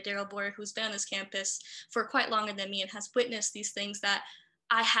candidate, Daryl Boyer, who's been on this campus for quite longer than me and has witnessed these things that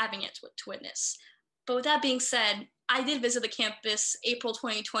I haven't yet to witness. But with that being said, I did visit the campus April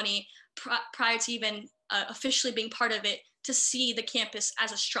 2020 prior to even officially being part of it, to see the campus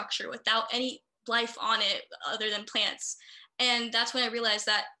as a structure without any life on it other than plants. And that's when I realized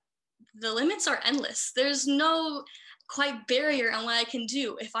that the limits are endless. There's no quite barrier on what I can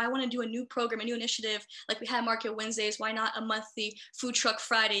do. If I want to do a new program, a new initiative, like we had Market Wednesdays, why not a monthly food truck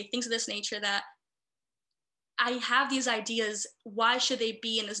Friday, things of this nature, that I have these ideas. Why should they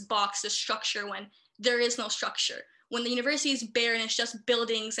be in this box, this structure, when there is no structure? When the university is bare and it's just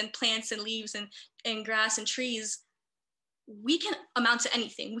buildings and plants and leaves and grass and trees, we can amount to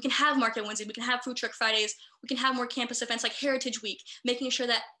anything. We can have Market Wednesday, we can have Food Truck Fridays, we can have more campus events like Heritage Week, making sure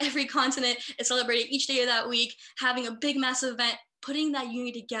that every continent is celebrated each day of that week, having a big massive event, putting that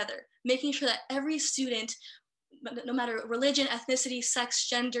unity together, making sure that every student, no matter religion, ethnicity, sex,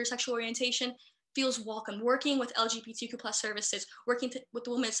 gender, sexual orientation, feels welcome, working with LGBTQ plus services, working with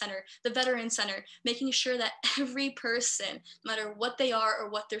the Women's Center, the Veteran Center, making sure that every person, no matter what they are or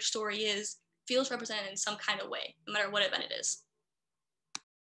what their story is, feels represented in some kind of way, no matter what event it is.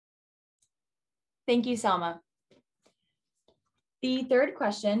 Thank you, Selma. The third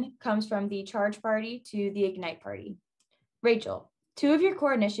question comes from the Charge Party to the Ignite Party. Rachel, 2 of your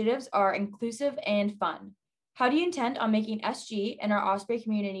core initiatives are inclusive and fun. How do you intend on making SG and our Osprey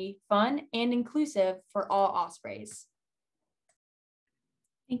community fun and inclusive for all Ospreys?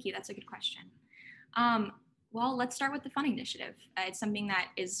 Thank you. That's a good question. Well, let's start with the fun initiative. It's something that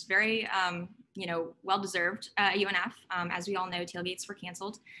is very, well-deserved at UNF. As we all know, tailgates were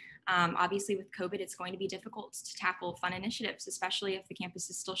canceled. Obviously, with COVID, it's going to be difficult to tackle fun initiatives, especially if the campus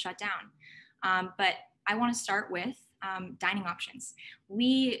is still shut down. But I want to start with dining options.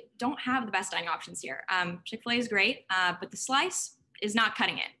 We don't have the best dining options here. Chick-fil-A is great, but the slice is not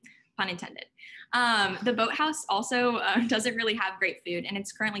cutting it, pun intended. The Boathouse also doesn't really have great food, and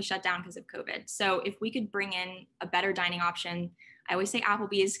it's currently shut down because of COVID. So if we could bring in a better dining option, I always say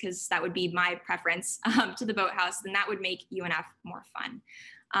Applebee's because that would be my preference, to the Boathouse, then that would make UNF more fun.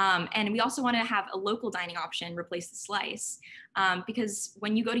 And we also want to have a local dining option replace the slice, because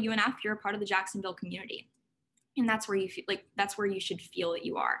when you go to UNF, you're a part of the Jacksonville community. And that's where you feel like that's where you should feel that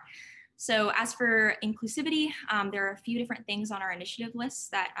you are. So as for inclusivity, there are a few different things on our initiative lists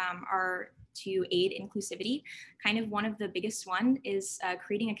that are to aid inclusivity. Kind of one of the biggest one is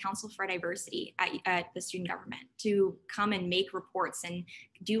creating a council for diversity at the student government to come and make reports and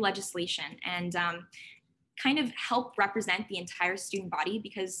do legislation and kind of help represent the entire student body,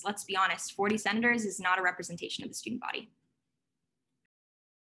 because let's be honest, 40 senators is not a representation of the student body.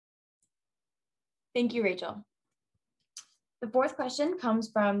 Thank you, Rachel. The fourth question comes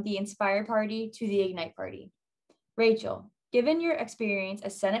from the Inspire Party to the Ignite Party. Rachel, given your experience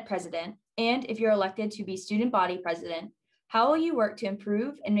as Senate President, and if you're elected to be Student Body President, how will you work to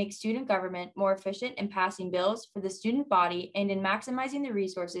improve and make student government more efficient in passing bills for the student body and in maximizing the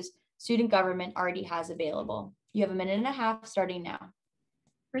resources student government already has available? You have a minute and a half starting now.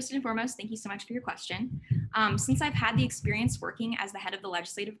 First and foremost, thank you so much for your question. Since I've had the experience working as the head of the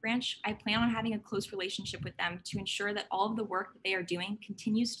legislative branch, I plan on having a close relationship with them to ensure that all of the work that they are doing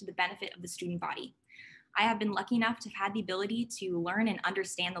continues to the benefit of the student body. I have been lucky enough to have had the ability to learn and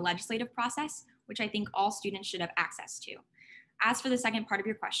understand the legislative process, which I think all students should have access to. As for the second part of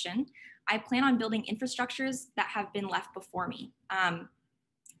your question, I plan on building infrastructures that have been left before me.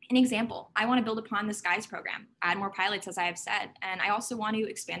 An example, I want to build upon the SKIES program, add more pilots, as I have said, and I also want to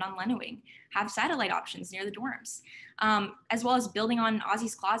expand on Lenoing, have satellite options near the dorms, as well as building on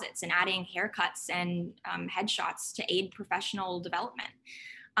Aussie's closets and adding haircuts and headshots to aid professional development.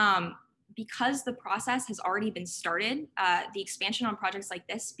 Because the process has already been started, the expansion on projects like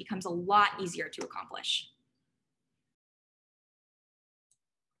this becomes a lot easier to accomplish.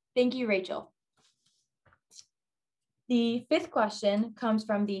 Thank you, Rachel. The fifth question comes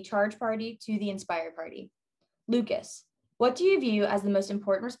from the Charge Party to the Inspire Party. Lucas, what do you view as the most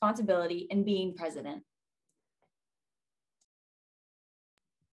important responsibility in being president?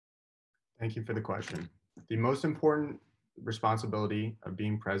 Thank you for the question. The most important responsibility of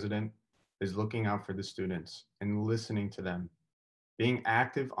being president is looking out for the students and listening to them, being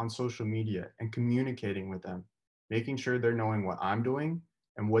active on social media and communicating with them, making sure they're knowing what I'm doing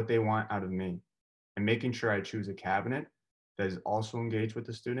and what they want out of me, and making sure I choose a cabinet that is also engaged with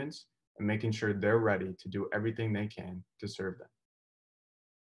the students and making sure they're ready to do everything they can to serve them.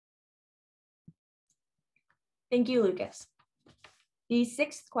 Thank you, Lucas. The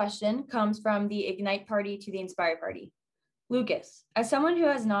sixth question comes from the Ignite Party to the Inspire Party. Lucas, as someone who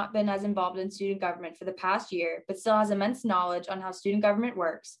has not been as involved in student government for the past year, but still has immense knowledge on how student government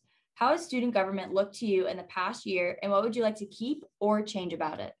works, how has student government looked to you in the past year, and what would you like to keep or change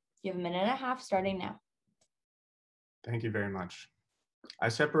about it? You have a minute and a half starting now. Thank you very much. I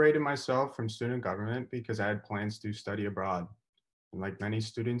separated myself from student government because I had plans to study abroad. And like many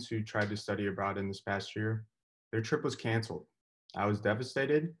students who tried to study abroad in this past year, their trip was canceled. I was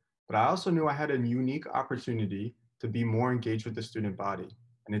devastated, but I also knew I had a unique opportunity to be more engaged with the student body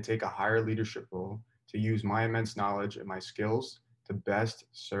and to take a higher leadership role to use my immense knowledge and my skills to best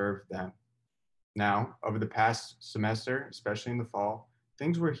serve them. Now, over the past semester, especially in the fall,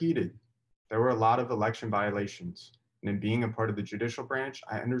 things were heated. There were a lot of election violations. And in being a part of the judicial branch,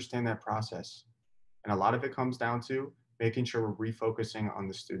 I understand that process. And a lot of it comes down to making sure we're refocusing on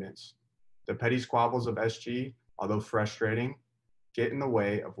the students. The petty squabbles of SG, although frustrating, get in the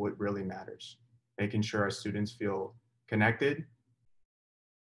way of what really matters, making sure our students feel connected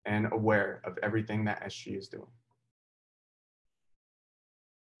and aware of everything that SG is doing.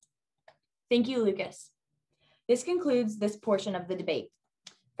 Thank you, Lucas. This concludes this portion of the debate.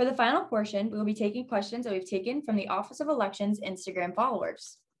 For the final portion, we will be taking questions that we've taken from the Office of Elections Instagram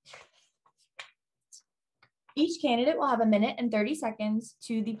followers. Each candidate will have a minute and 30 seconds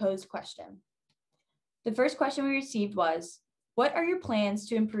to the posed question. The first question we received was, what are your plans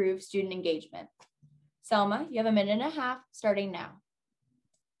to improve student engagement? Selma, you have a minute and a half starting now.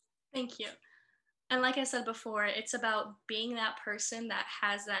 Thank you. And like I said before, it's about being that person that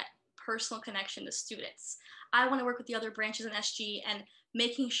has that personal connection to students. I want to work with the other branches in SG and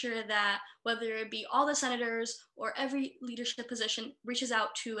making sure that whether it be all the senators or every leadership position reaches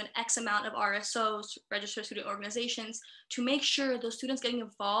out to an X amount of RSOs, registered student organizations, to make sure those students getting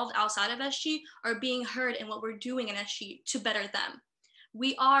involved outside of SG are being heard in what we're doing in SG to better them.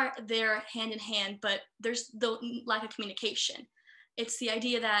 we are there hand in hand, but there's the lack of communication. It's the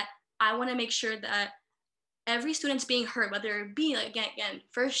idea that I want to make sure that every student's being heard, whether it be, like, again,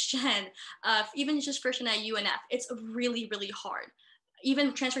 first gen, even just first gen at UNF. It's really, really hard.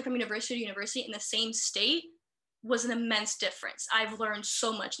 Even transferring from university to university in the same state was an immense difference. I've learned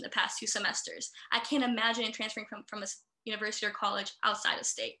so much in the past 2 semesters. I can't imagine transferring from a university or college outside of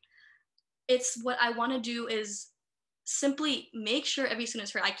state. It's what I want to do is simply make sure every student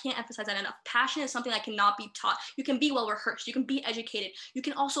is heard. I can't emphasize that enough. Passion is something that cannot be taught. You can be well rehearsed. You can be educated. You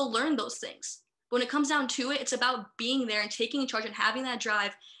can also learn those things. But when it comes down to it, it's about being there and taking charge and having that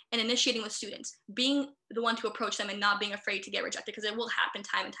drive and initiating with students, being the one to approach them and not being afraid to get rejected, because it will happen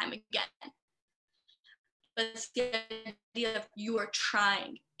time and time again. But it's the idea of you are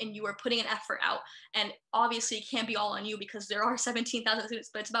trying and you are putting an effort out. And obviously it can't be all on you because there are 17,000 students,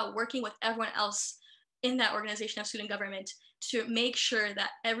 but it's about working with everyone else in that organization of student government to make sure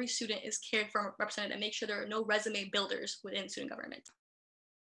that every student is cared for and represented, and make sure there are no resume builders within student government.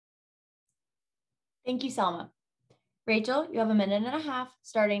 Thank you, Selma. Rachel, you have a minute and a half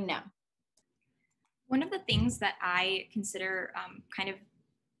starting now. One of the things that I consider kind of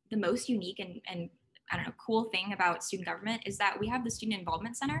the most unique and I don't know, cool thing about student government is that we have the Student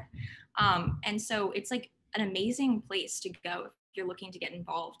Involvement Center. And so it's like an amazing place to go if you're looking to get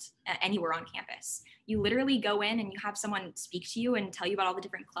involved anywhere on campus. You literally go in and you have someone speak to you and tell you about all the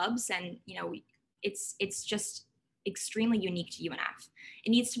different clubs. And, you know, it's just extremely unique to UNF. It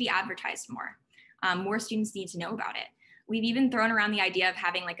needs to be advertised more. More students need to know about it. We've even thrown around the idea of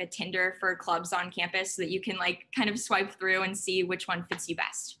having like a Tinder for clubs on campus so that you can like kind of swipe through and see which one fits you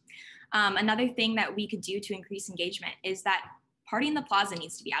best. Another thing that we could do to increase engagement is that Party in the Plaza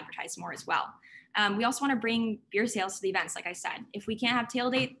needs to be advertised more as well. We also want to bring beer sales to the events, like I said. If we can't have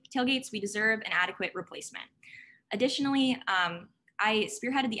tailgates, we deserve an adequate replacement. Additionally, I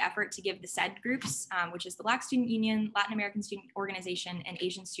spearheaded the effort to give the SED groups, which is the Black Student Union, Latin American Student Organization, and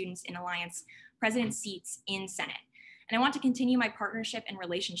Asian Students in Alliance, president seats in Senate. And I want to continue my partnership and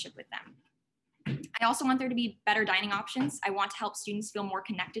relationship with them. I also want there to be better dining options. I want to help students feel more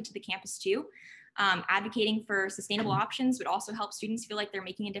connected to the campus too. Advocating for sustainable options would also help students feel like they're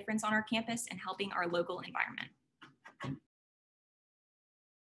making a difference on our campus and helping our local environment.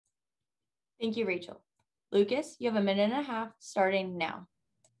 Thank you, Rachel. Lucas, you have a minute and a half starting now.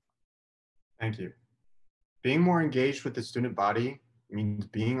 Thank you. Being more engaged with the student body means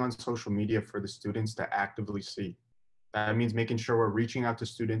being on social media for the students to actively see. That means making sure we're reaching out to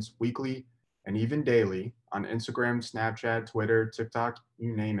students weekly and even daily on Instagram, Snapchat, Twitter, TikTok,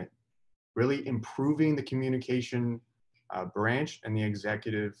 you name it. Really improving the communication branch and the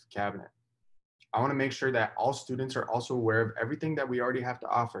executive cabinet. I want to make sure that all students are also aware of everything that we already have to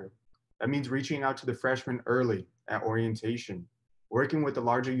offer. That means reaching out to the freshmen early at orientation, working with the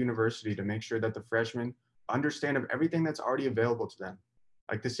larger university to make sure that the freshmen understand of everything that's already available to them.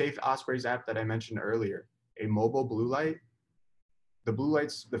 Like the Safe Ospreys app that I mentioned earlier, a mobile blue light. The blue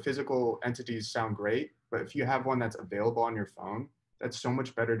lights, the physical entities sound great, but if you have one that's available on your phone, that's so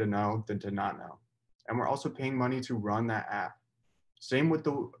much better to know than to not know. And we're also paying money to run that app. Same with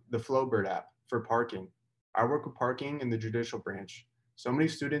the Flowbird app for parking. I work with parking in the judicial branch. So many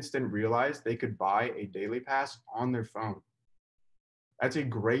students didn't realize they could buy a daily pass on their phone. That's a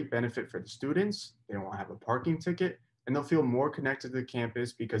great benefit for the students. They won't have a parking ticket, and they'll feel more connected to the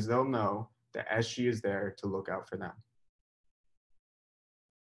campus because they'll know that SG is there to look out for them.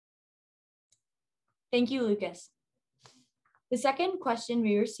 Thank you, Lucas. The second question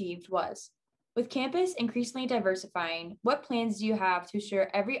we received was, with campus increasingly diversifying, what plans do you have to ensure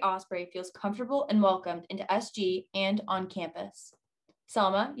every Osprey feels comfortable and welcomed into SG and on campus?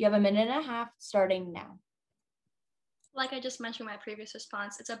 Selma, you have a minute and a half starting now. Like I just mentioned in my previous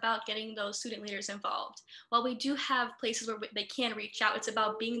response, it's about getting those student leaders involved. While we do have places where they can reach out, it's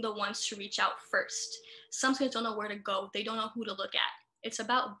about being the ones to reach out first. Some students don't know where to go. They don't know who to look at. It's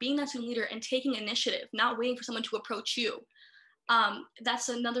about being that student leader and taking initiative, not waiting for someone to approach you. That's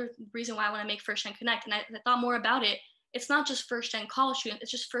another reason why I want to make First Gen Connect. And I thought more about it. It's not just First Gen college students,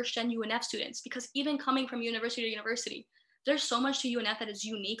 it's just First Gen UNF students. Because even coming from university to university, there's so much to UNF that is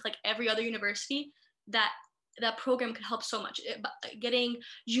unique, like every other university, that program could help so much. Getting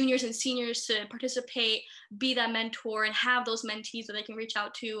juniors and seniors to participate, be that mentor, and have those mentees that they can reach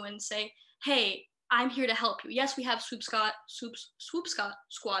out to and say, hey, I'm here to help you. Yes, we have Swoop Squad.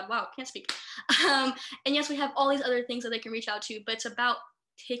 Wow, can't speak. And yes, we have all these other things that they can reach out to, but it's about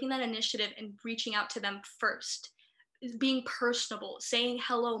taking that initiative and reaching out to them first. Being personable, saying,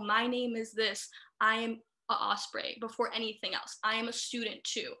 hello, my name is this. I am a Osprey before anything else. I am a student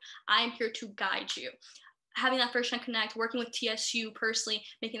too. I am here to guide you. having that first gen connect, working with TSU personally,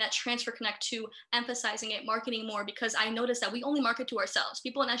 making that transfer connect to emphasizing it, marketing more, because I noticed that we only market to ourselves.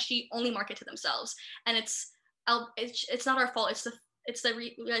 People in SG only market to themselves. And it's not our fault. It's the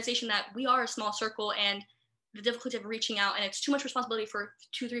realization that we are a small circle and the difficulty of reaching out, and it's too much responsibility for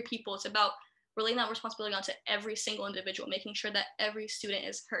 2-3 people. It's about relaying that responsibility onto every single individual, making sure that every student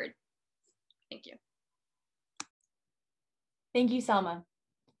is heard. Thank you. Thank you, Selma.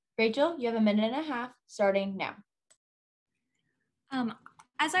 Rachel, you have 1.5 minutes starting now.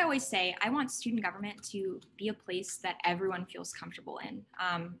 As I always say, I want student government to be a place that everyone feels comfortable in.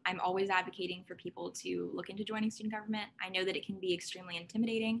 I'm always advocating for people to look into joining student government. I know that it can be extremely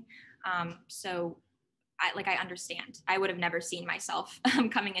intimidating. So I understand. I would have never seen myself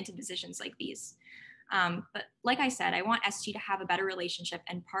coming into positions like these. But like I said, I want SG to have a better relationship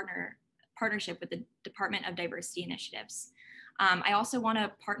and partnership with the Department of Diversity Initiatives. I also want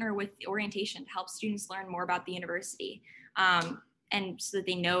to partner with the orientation to help students learn more about the university, and so that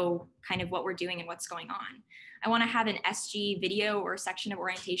they know kind of what we're doing and what's going on. I want to have an SG video or section of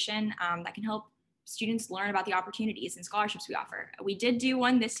orientation that can help students learn about the opportunities and scholarships we offer. We did do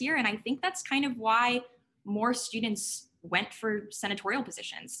one this year, and I think that's kind of why more students went for senatorial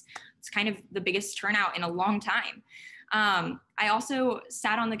positions. It's kind of the biggest turnout in a long time. I also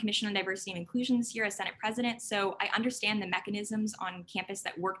sat on the Commission on Diversity and Inclusion this year as Senate President, so I understand the mechanisms on campus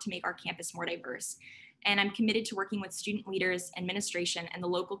that work to make our campus more diverse. And I'm committed to working with student leaders, administration, and the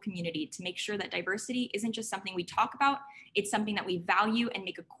local community to make sure that diversity isn't just something we talk about, it's something that we value and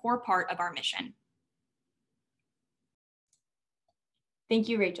make a core part of our mission. Thank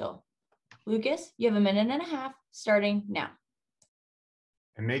you, Rachel. Lucas, you have 1.5 minutes starting now.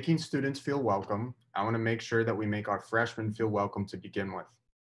 In making students feel welcome, I want to make sure that we make our freshmen feel welcome to begin with,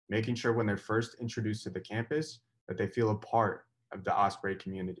 making sure when they're first introduced to the campus that they feel a part of the Osprey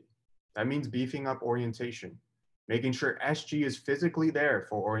community. That means beefing up orientation, making sure SG is physically there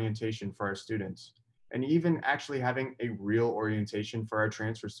for orientation for our students, and even actually having a real orientation for our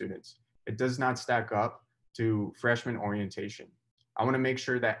transfer students. It does not stack up to freshman orientation. I want to make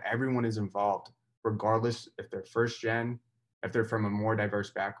sure that everyone is involved, regardless if they're first gen, if they're from a more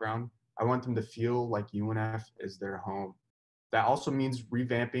diverse background. I want them to feel like UNF is their home. That also means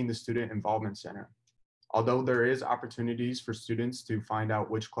revamping the Student Involvement Center. Although there is opportunities for students to find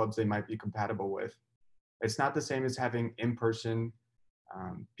out which clubs they might be compatible with, it's not the same as having in-person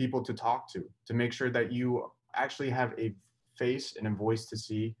people to talk to make sure that you actually have a face and a voice to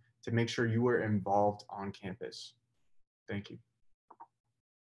see, to make sure you are involved on campus. Thank you.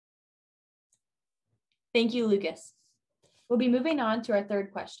 Thank you, Lucas. We'll be moving on to our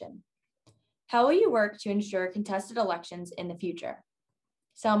third question. How will you work to ensure contested elections in the future?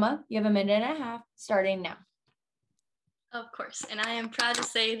 Selma, you have 1.5 minutes starting now. Of course, and I am proud to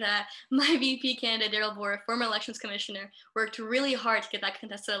say that my VP candidate, Daryl Boer, former elections commissioner, worked really hard to get that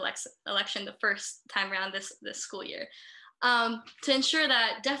contested election the first time around this school year. To ensure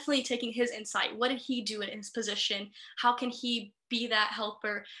that, definitely taking his insight, what did he do in his position? How can he be that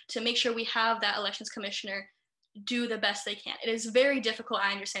helper to make sure we have that elections commissioner do the best they can? It is very difficult,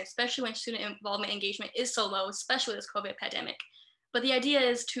 I understand, especially when student involvement engagement is so low, especially this COVID pandemic. But the idea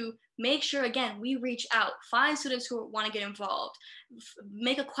is to make sure, again, we reach out, find students who want to get involved,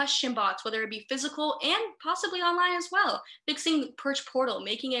 make a question box, whether it be physical and possibly online as well, fixing Perch Portal,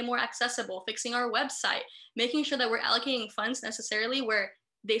 making it more accessible, fixing our website, making sure that we're allocating funds necessarily where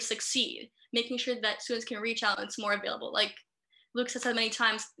they succeed, making sure that students can reach out and it's more available. Like Lucas has said many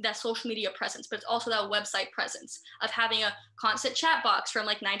times, that social media presence, but it's also that website presence of having a constant chat box from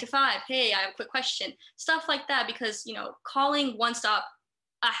like 9 to 5. Hey, I have a quick question, stuff like that, because, you know, calling one stop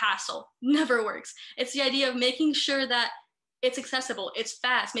a hassle never works. It's the idea of making sure that it's accessible, it's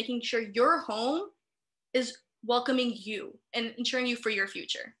fast, making sure your home is welcoming you and ensuring you for your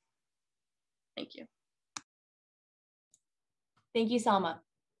future. Thank you. Thank you, Selma.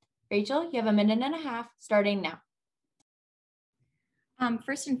 Rachel, you have 1.5 minutes starting now.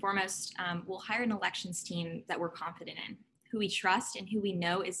 First and foremost, we'll hire an elections team that we're confident in, who we trust and who we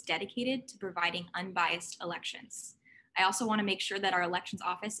know is dedicated to providing unbiased elections. I also want to make sure that our elections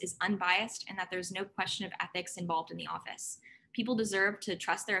office is unbiased and that there's no question of ethics involved in the office. People deserve to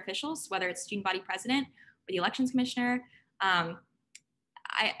trust their officials, whether it's student body president or the elections commissioner.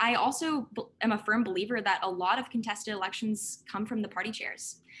 I also am a firm believer that a lot of contested elections come from the party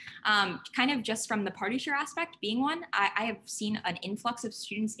chairs. Kind of just from the party chair aspect being one, I have seen an influx of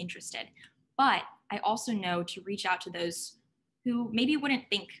students interested, but I also know to reach out to those who maybe wouldn't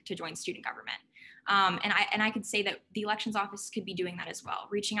think to join student government. And I could say that the elections office could be doing that as well,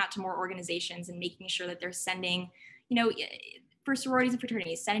 reaching out to more organizations and making sure that they're sending, you know, for sororities and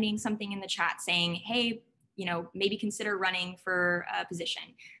fraternities, sending something in the chat saying, hey, maybe consider running for a position,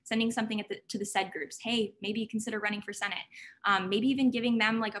 sending something to the said groups. Hey, maybe consider running for Senate. Maybe even giving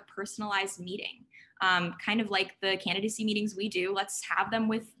them like a personalized meeting, kind of like the candidacy meetings we do. Let's have them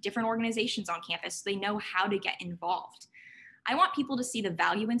with different organizations on campus so they know how to get involved. I want people to see the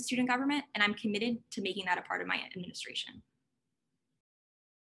value in student government, and I'm committed to making that a part of my administration.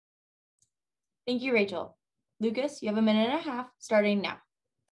 Thank you, Rachel. Lucas, you have a minute and a half starting now.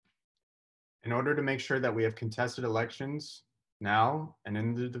 In order to make sure that we have contested elections now and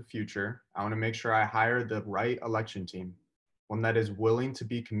into the future, I want to make sure I hire the right election team, one that is willing to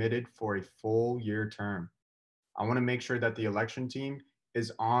be committed for a full year term. I want to make sure that the election team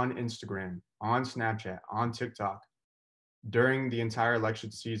is on Instagram, on Snapchat, on TikTok during the entire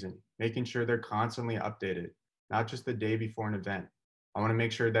election season, making sure they're constantly updated, not just the day before an event. I want to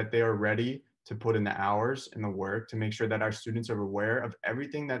make sure that they are ready to put in the hours and the work to make sure that our students are aware of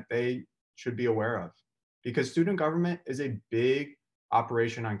everything that they should be aware of, because student government is a big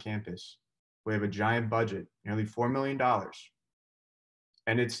operation on campus. We have a giant budget, nearly $4 million,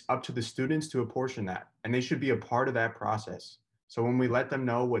 and it's up to the students to apportion that, and they should be a part of that process. So when we let them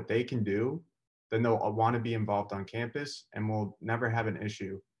know what they can do, then they'll want to be involved on campus, and we'll never have an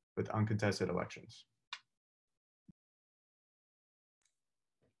issue with uncontested elections.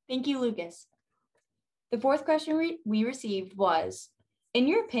 Thank you, Lucas. The fourth question we received was, in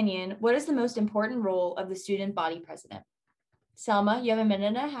your opinion, what is the most important role of the student body president? Selma, you have a minute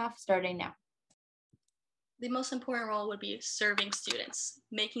and a half starting now. The most important role would be serving students,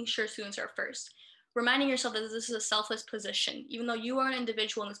 making sure students are first. Reminding yourself that this is a selfless position. Even though you are an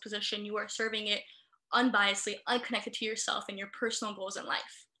individual in this position, you are serving it unbiasedly, unconnected to yourself and your personal goals in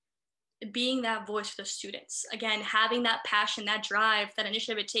life. Being that voice for the students. Again, having that passion, that drive, that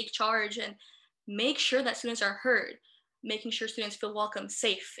initiative to take charge and make sure that students are heard. Making sure students feel welcome,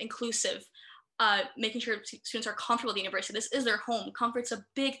 safe, inclusive, making sure students are comfortable at the university. This is their home. Comfort's a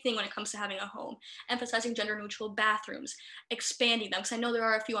big thing when it comes to having a home. Emphasizing gender neutral bathrooms, expanding them, because I know there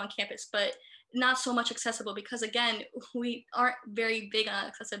are a few on campus, but not so much accessible because, again, we aren't very big on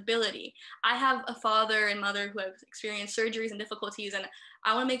accessibility. I have a father and mother who have experienced surgeries and difficulties, and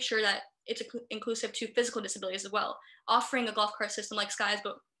I want to make sure that it's inclusive to physical disabilities as well. Offering a golf cart system like Skies,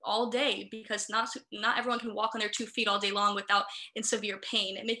 but all day, because not everyone can walk on their 2 feet all day long without in severe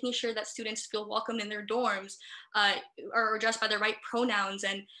pain, and making sure that students feel welcomed in their dorms, are addressed by the right pronouns,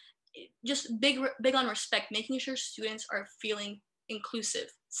 and just big on respect, making sure students are feeling inclusive,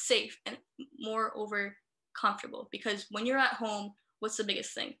 safe, and moreover comfortable. Because when you're at home, what's the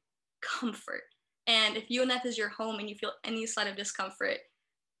biggest thing? Comfort. And if UNF is your home and you feel any slight of discomfort,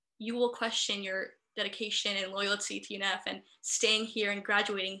 you will question your dedication and loyalty to UNF and staying here and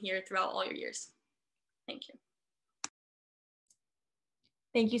graduating here throughout all your years. Thank you.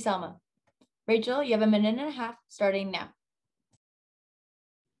 Thank you, Selma. Rachel, you have a minute and a half starting now.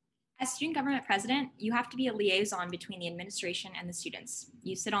 As student government president, you have to be a liaison between the administration and the students.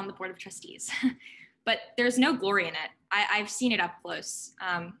 You sit on the board of trustees, but there's no glory in it. I've seen it up close.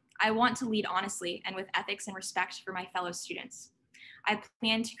 I want to lead honestly and with ethics and respect for my fellow students. I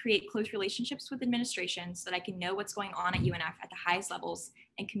plan to create close relationships with administration so that I can know what's going on at UNF at the highest levels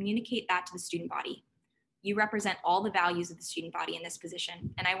and communicate that to the student body. You represent all the values of the student body in this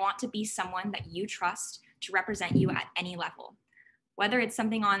position, and I want to be someone that you trust to represent you at any level. Whether it's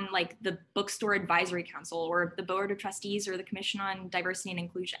something on like the bookstore advisory council or the board of trustees or the commission on diversity and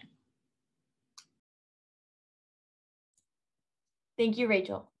inclusion. Thank you,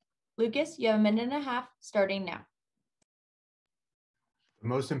 Rachel. Lucas, you have a minute and a half starting now. The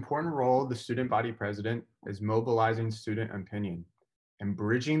most important role of the student body president is mobilizing student opinion and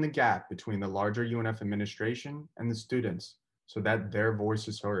bridging the gap between the larger UNF administration and the students so that their voice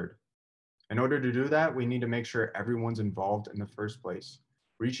is heard. In order to do that, we need to make sure everyone's involved in the first place,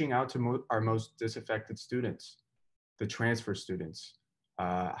 reaching out to our most disaffected students, the transfer students,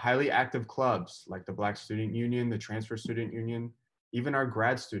 highly active clubs like the Black Student Union, the Transfer Student Union, even our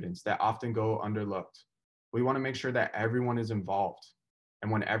grad students that often go underlooked. We want to make sure that everyone is involved.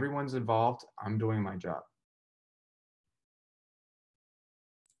 And when everyone's involved, I'm doing my job.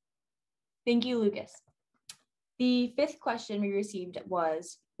 Thank you, Lucas. The fifth question we received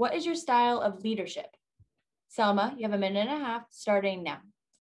was, what is your style of leadership? Selma, you have a minute and a half starting now.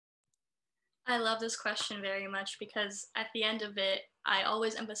 I love this question very much because at the end of it, I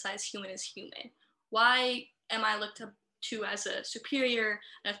always emphasize human is human. Why am I looked up to as a superior,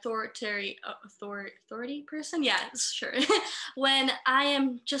 authority person? Yeah, sure. When I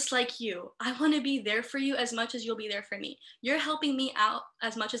am just like you, I want to be there for you as much as you'll be there for me. You're helping me out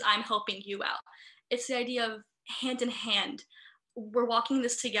as much as I'm helping you out. It's the idea of hand in hand, we're walking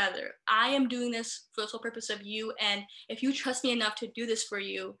this together. I am doing this for the sole purpose of you. And if you trust me enough to do this for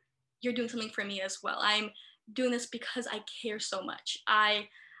you, you're doing something for me as well. I'm doing this because I care so much. I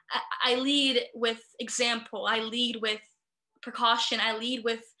lead with example. I lead with precaution. I lead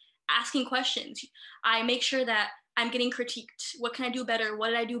with asking questions. I make sure that I'm getting critiqued. What can I do better? What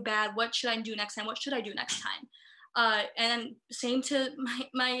did I do bad? What should I do next time? What should I do next time? And same to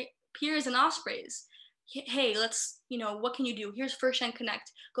my peers and ospreys. Hey, let's, what can you do? Here's First Gen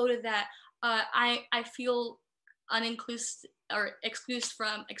Connect. Go to that. I feel uninclusive or excluded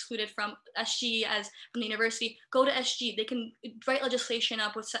from SG as from the university. Go to SG. They can write legislation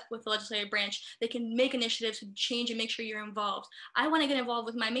up with the legislative branch. They can make initiatives to change and make sure you're involved. I want to get involved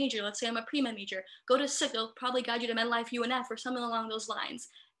with my major. Let's say I'm a pre-med major. Go to SIC. They'll probably guide you to MedLife UNF or something along those lines.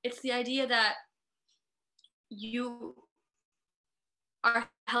 It's the idea that you are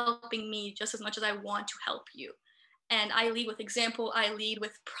helping me just as much as I want to help you. And I lead with example, I lead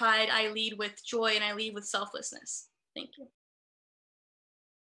with pride, I lead with joy, and I lead with selflessness. Thank you.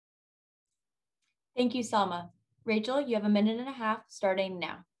 Thank you, Selma. Rachel, you have 1.5 minutes starting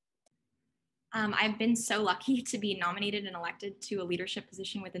now. I've been so lucky to be nominated and elected to a leadership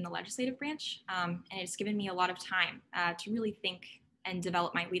position within the legislative branch, and it's given me a lot of time to really think and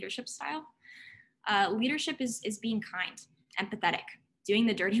develop my leadership style. Leadership is being kind, empathetic, doing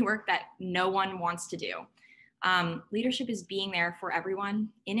the dirty work that no one wants to do. Leadership is being there for everyone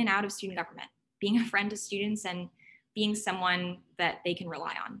in and out of student government, being a friend to students and being someone that they can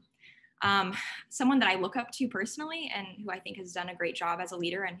rely on. Someone that I look up to personally and who I think has done a great job as a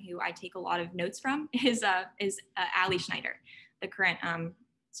leader and who I take a lot of notes from is Ali Schneider, the current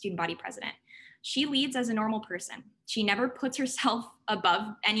student body president. She leads as a normal person. She never puts herself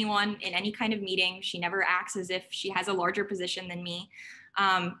above anyone in any kind of meeting. She never acts as if she has a larger position than me.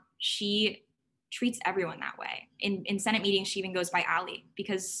 She treats everyone that way. In Senate meetings, she even goes by Ali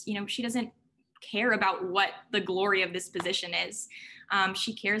because, she doesn't care about what the glory of this position is.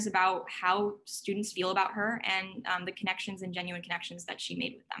 She cares about how students feel about her and the connections and genuine connections that she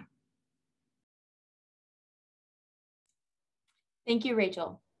made with them. Thank you,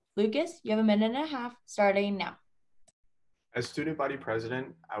 Rachel. Lucas, you have 1.5 minutes starting now. As student body president,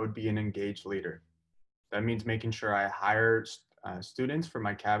 I would be an engaged leader. That means making sure I hire students for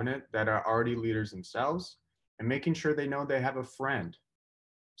my cabinet that are already leaders themselves and making sure they know they have a friend.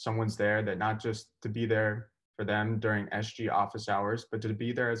 Someone's there that not just to be there for them during SG office hours, but to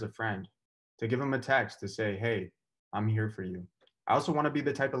be there as a friend, to give them a text to say, hey, I'm here for you. I also want to be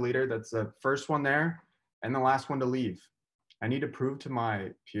the type of leader that's the first one there and the last one to leave. I need to prove to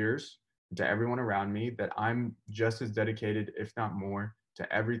my peers, to everyone around me, that I'm just as dedicated, if not more,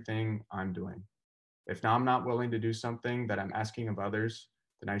 to everything I'm doing. If now I'm not willing to do something that I'm asking of others,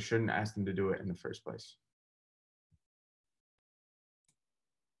 then I shouldn't ask them to do it in the first place.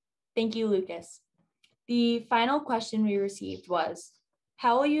 Thank you, Lucas. The final question we received was,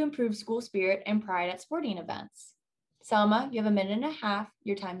 how will you improve school spirit and pride at sporting events? Selma, you have 1.5 minutes.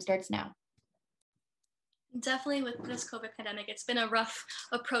 Your time starts now. Definitely with this COVID pandemic, it's been a rough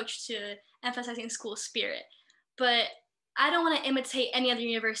approach to emphasizing school spirit. But I don't want to imitate any other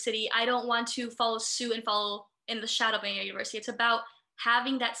university. I don't want to follow suit and follow in the shadow of any university. It's about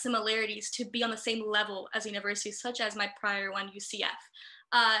having that similarities to be on the same level as universities, such as my prior one,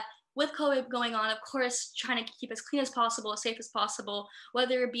 UCF. With COVID going on, of course, trying to keep as clean as possible, as safe as possible,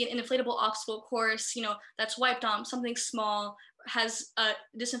 whether it be an inflatable obstacle course, that's wiped on, something small, has a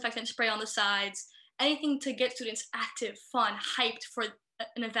disinfectant spray on the sides, anything to get students active, fun, hyped for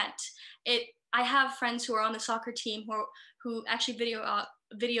an event. I have friends who are on the soccer team who actually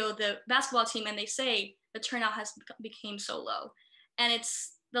video the basketball team, and they say the turnout has become so low. And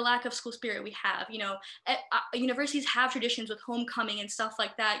it's the lack of school spirit we have. Universities have traditions with homecoming and stuff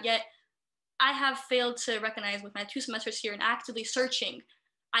like that, yet I have failed to recognize with my 2 semesters here and actively searching,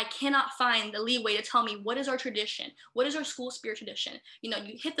 I cannot find the leeway to tell me what is our tradition, what is our school spirit tradition. You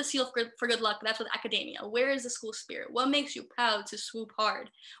hit the seal for good luck, but that's with academia. Where is the school spirit? What makes you proud to swoop hard?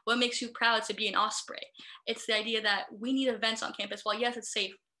 What makes you proud to be an osprey? It's the idea that we need events on campus. While yes, it's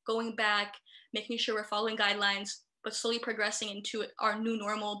safe, going back, making sure we're following guidelines, but slowly progressing into our new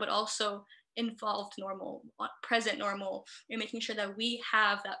normal, but also involved normal, present normal, and making sure that we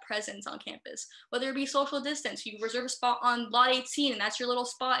have that presence on campus. Whether it be social distance, you reserve a spot on lot 18 and that's your little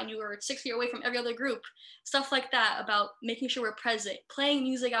spot and you are 6 feet away from every other group. Stuff like that about making sure we're present, playing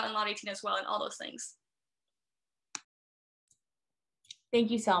music out in lot 18 as well, and all those things.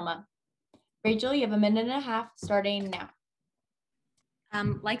 Thank you, Selma. Rachel, you have 1.5 minutes starting now.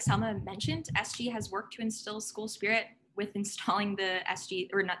 Like Selma mentioned, SG has worked to instill school spirit with installing the SG,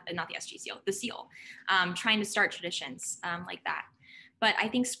 or not the SG seal, the seal, trying to start traditions like that. But I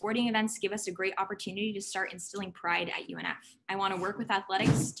think sporting events give us a great opportunity to start instilling pride at UNF. I want to work with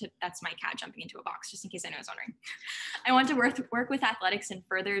athletics that's my cat jumping into a box, just in case anyone was wondering. I want to work with athletics and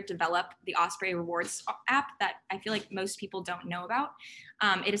further develop the Osprey Rewards app that I feel like most people don't know about.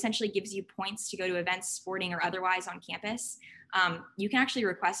 It essentially gives you points to go to events, sporting or otherwise, on campus. You can actually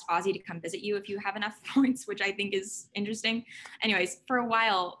request Ozzy to come visit you if you have enough points, which I think is interesting. Anyways, for a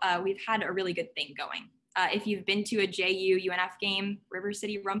while, we've had a really good thing going. If you've been to a JU UNF game, River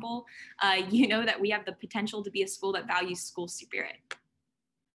City Rumble, you know that we have the potential to be a school that values school spirit.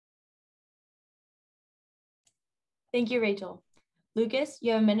 Thank you, Rachel. Lucas,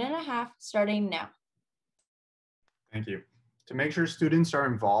 you have a minute and a half starting now. Thank you. To make sure students are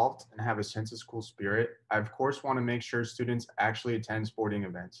involved and have a sense of school spirit, I of course want to make sure students actually attend sporting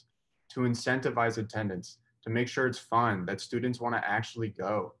events, to incentivize attendance, to make sure it's fun, that students want to actually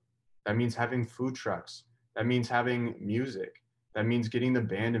go. That means having food trucks. That means having music. That means getting the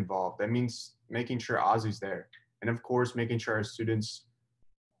band involved. That means making sure Ozzy's there. And of course, making sure our students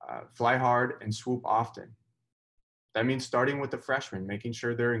fly hard and swoop often. That means starting with the freshmen, making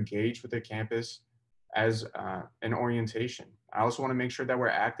sure they're engaged with the campus as an orientation. I also want to make sure that we're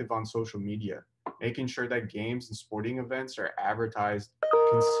active on social media, making sure that games and sporting events are advertised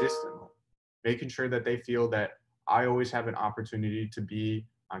consistently, making sure that they feel that I always have an opportunity to be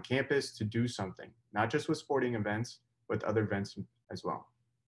on campus to do something, not just with sporting events, but other events as well.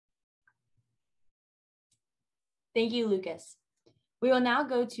 Thank you, Lucas. We will now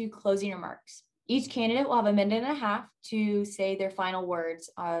go to closing remarks. Each candidate will have a minute and a half to say their final words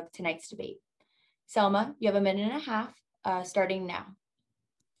of tonight's debate. Selma, you have a minute and a half starting now.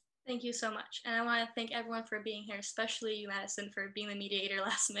 Thank you so much. And I want to thank everyone for being here, especially you, Madison, for being the mediator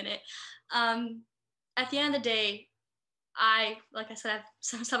last minute. At the end of the day, like I said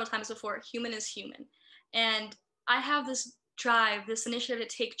several times before, human is human. And I have this drive, this initiative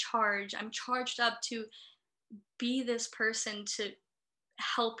to take charge. I'm charged up to be this person to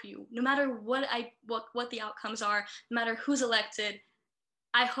help you, no matter what the outcomes are, no matter who's elected.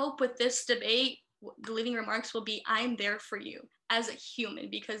 I hope with this debate, the leading remarks will be, I'm there for you as a human,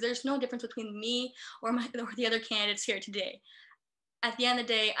 because there's no difference between me or the other candidates here today. At the end of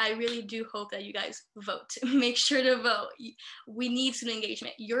the day, I really do hope that you guys vote. Make sure to vote. We need student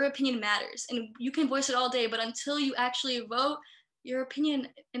engagement. Your opinion matters, and you can voice it all day, but until you actually vote, your opinion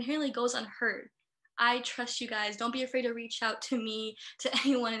inherently goes unheard. I trust you guys. Don't be afraid to reach out to me, to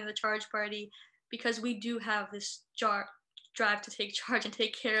anyone in the charge party, because we do have this drive to take charge and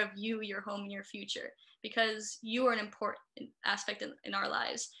take care of you, your home, and your future, because you are an important aspect in our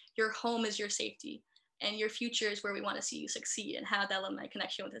lives. Your home is your safety, and your future is where we want to see you succeed and have that alumni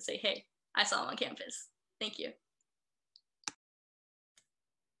connection with to say, hey, I saw him on campus. Thank you.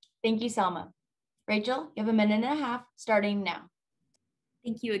 Thank you, Selma. Rachel, you have a minute and a half starting now.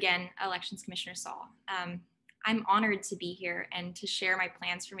 Thank you again, Elections Commissioner Saul. I'm honored to be here and to share my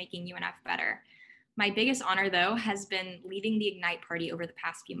plans for making UNF better. My biggest honor, though, has been leading the Ignite Party over the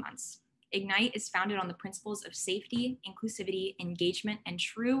past few months. Ignite is founded on the principles of safety, inclusivity, engagement, and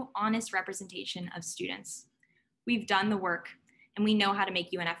true, honest representation of students. We've done the work, and we know how to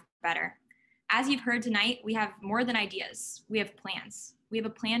make UNF better. As you've heard tonight, we have more than ideas. We have plans. We have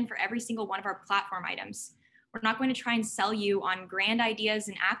a plan for every single one of our platform items. We're not going to try and sell you on grand ideas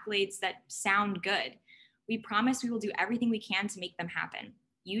and accolades that sound good. We promise we will do everything we can to make them happen.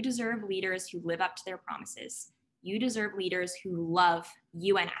 You deserve leaders who live up to their promises. You deserve leaders who love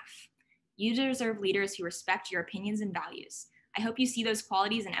UNF. You deserve leaders who respect your opinions and values. I hope you see those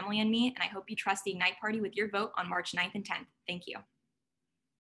qualities in Emily and me, and I hope you trust the Ignite Party with your vote on March 9th and 10th. Thank you.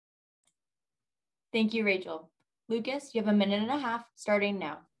 Thank you, Rachel. Lucas, you have a minute and a half starting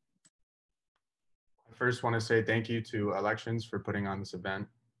now. I first want to say thank you to Elections for putting on this event.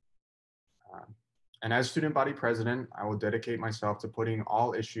 And as student body president, I will dedicate myself to putting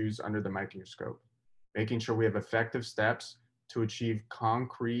all issues under the microscope, making sure we have effective steps to achieve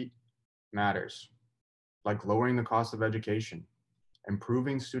concrete matters, like lowering the cost of education,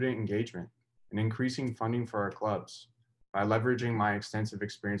 improving student engagement, and increasing funding for our clubs by leveraging my extensive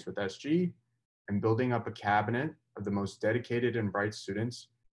experience with SG and building up a cabinet of the most dedicated and bright students.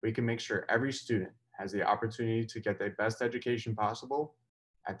 We can make sure every student has the opportunity to get the best education possible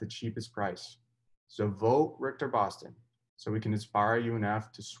at the cheapest price. So vote Richter Boston so we can inspire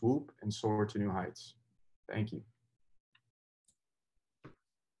UNF to swoop and soar to new heights. Thank you.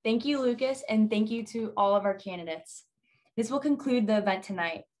 Thank you, Lucas, and thank you to all of our candidates. This will conclude the event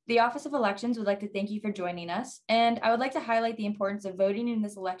tonight. The Office of Elections would like to thank you for joining us, and I would like to highlight the importance of voting in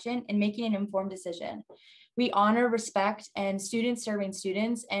this election and making an informed decision. We honor, respect, and students serving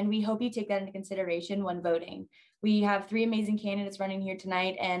students, and we hope you take that into consideration when voting. We have 3 amazing candidates running here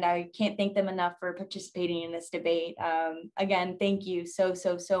tonight, and I can't thank them enough for participating in this debate. Again, thank you so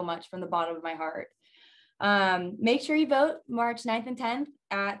much from the bottom of my heart. Make sure you vote March 9th and 10th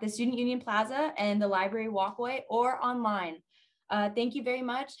at the Student Union Plaza and the library walkway or online. Thank you very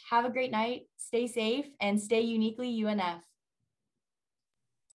much. Have a great night. Stay safe and stay uniquely UNF.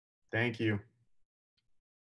 Thank you.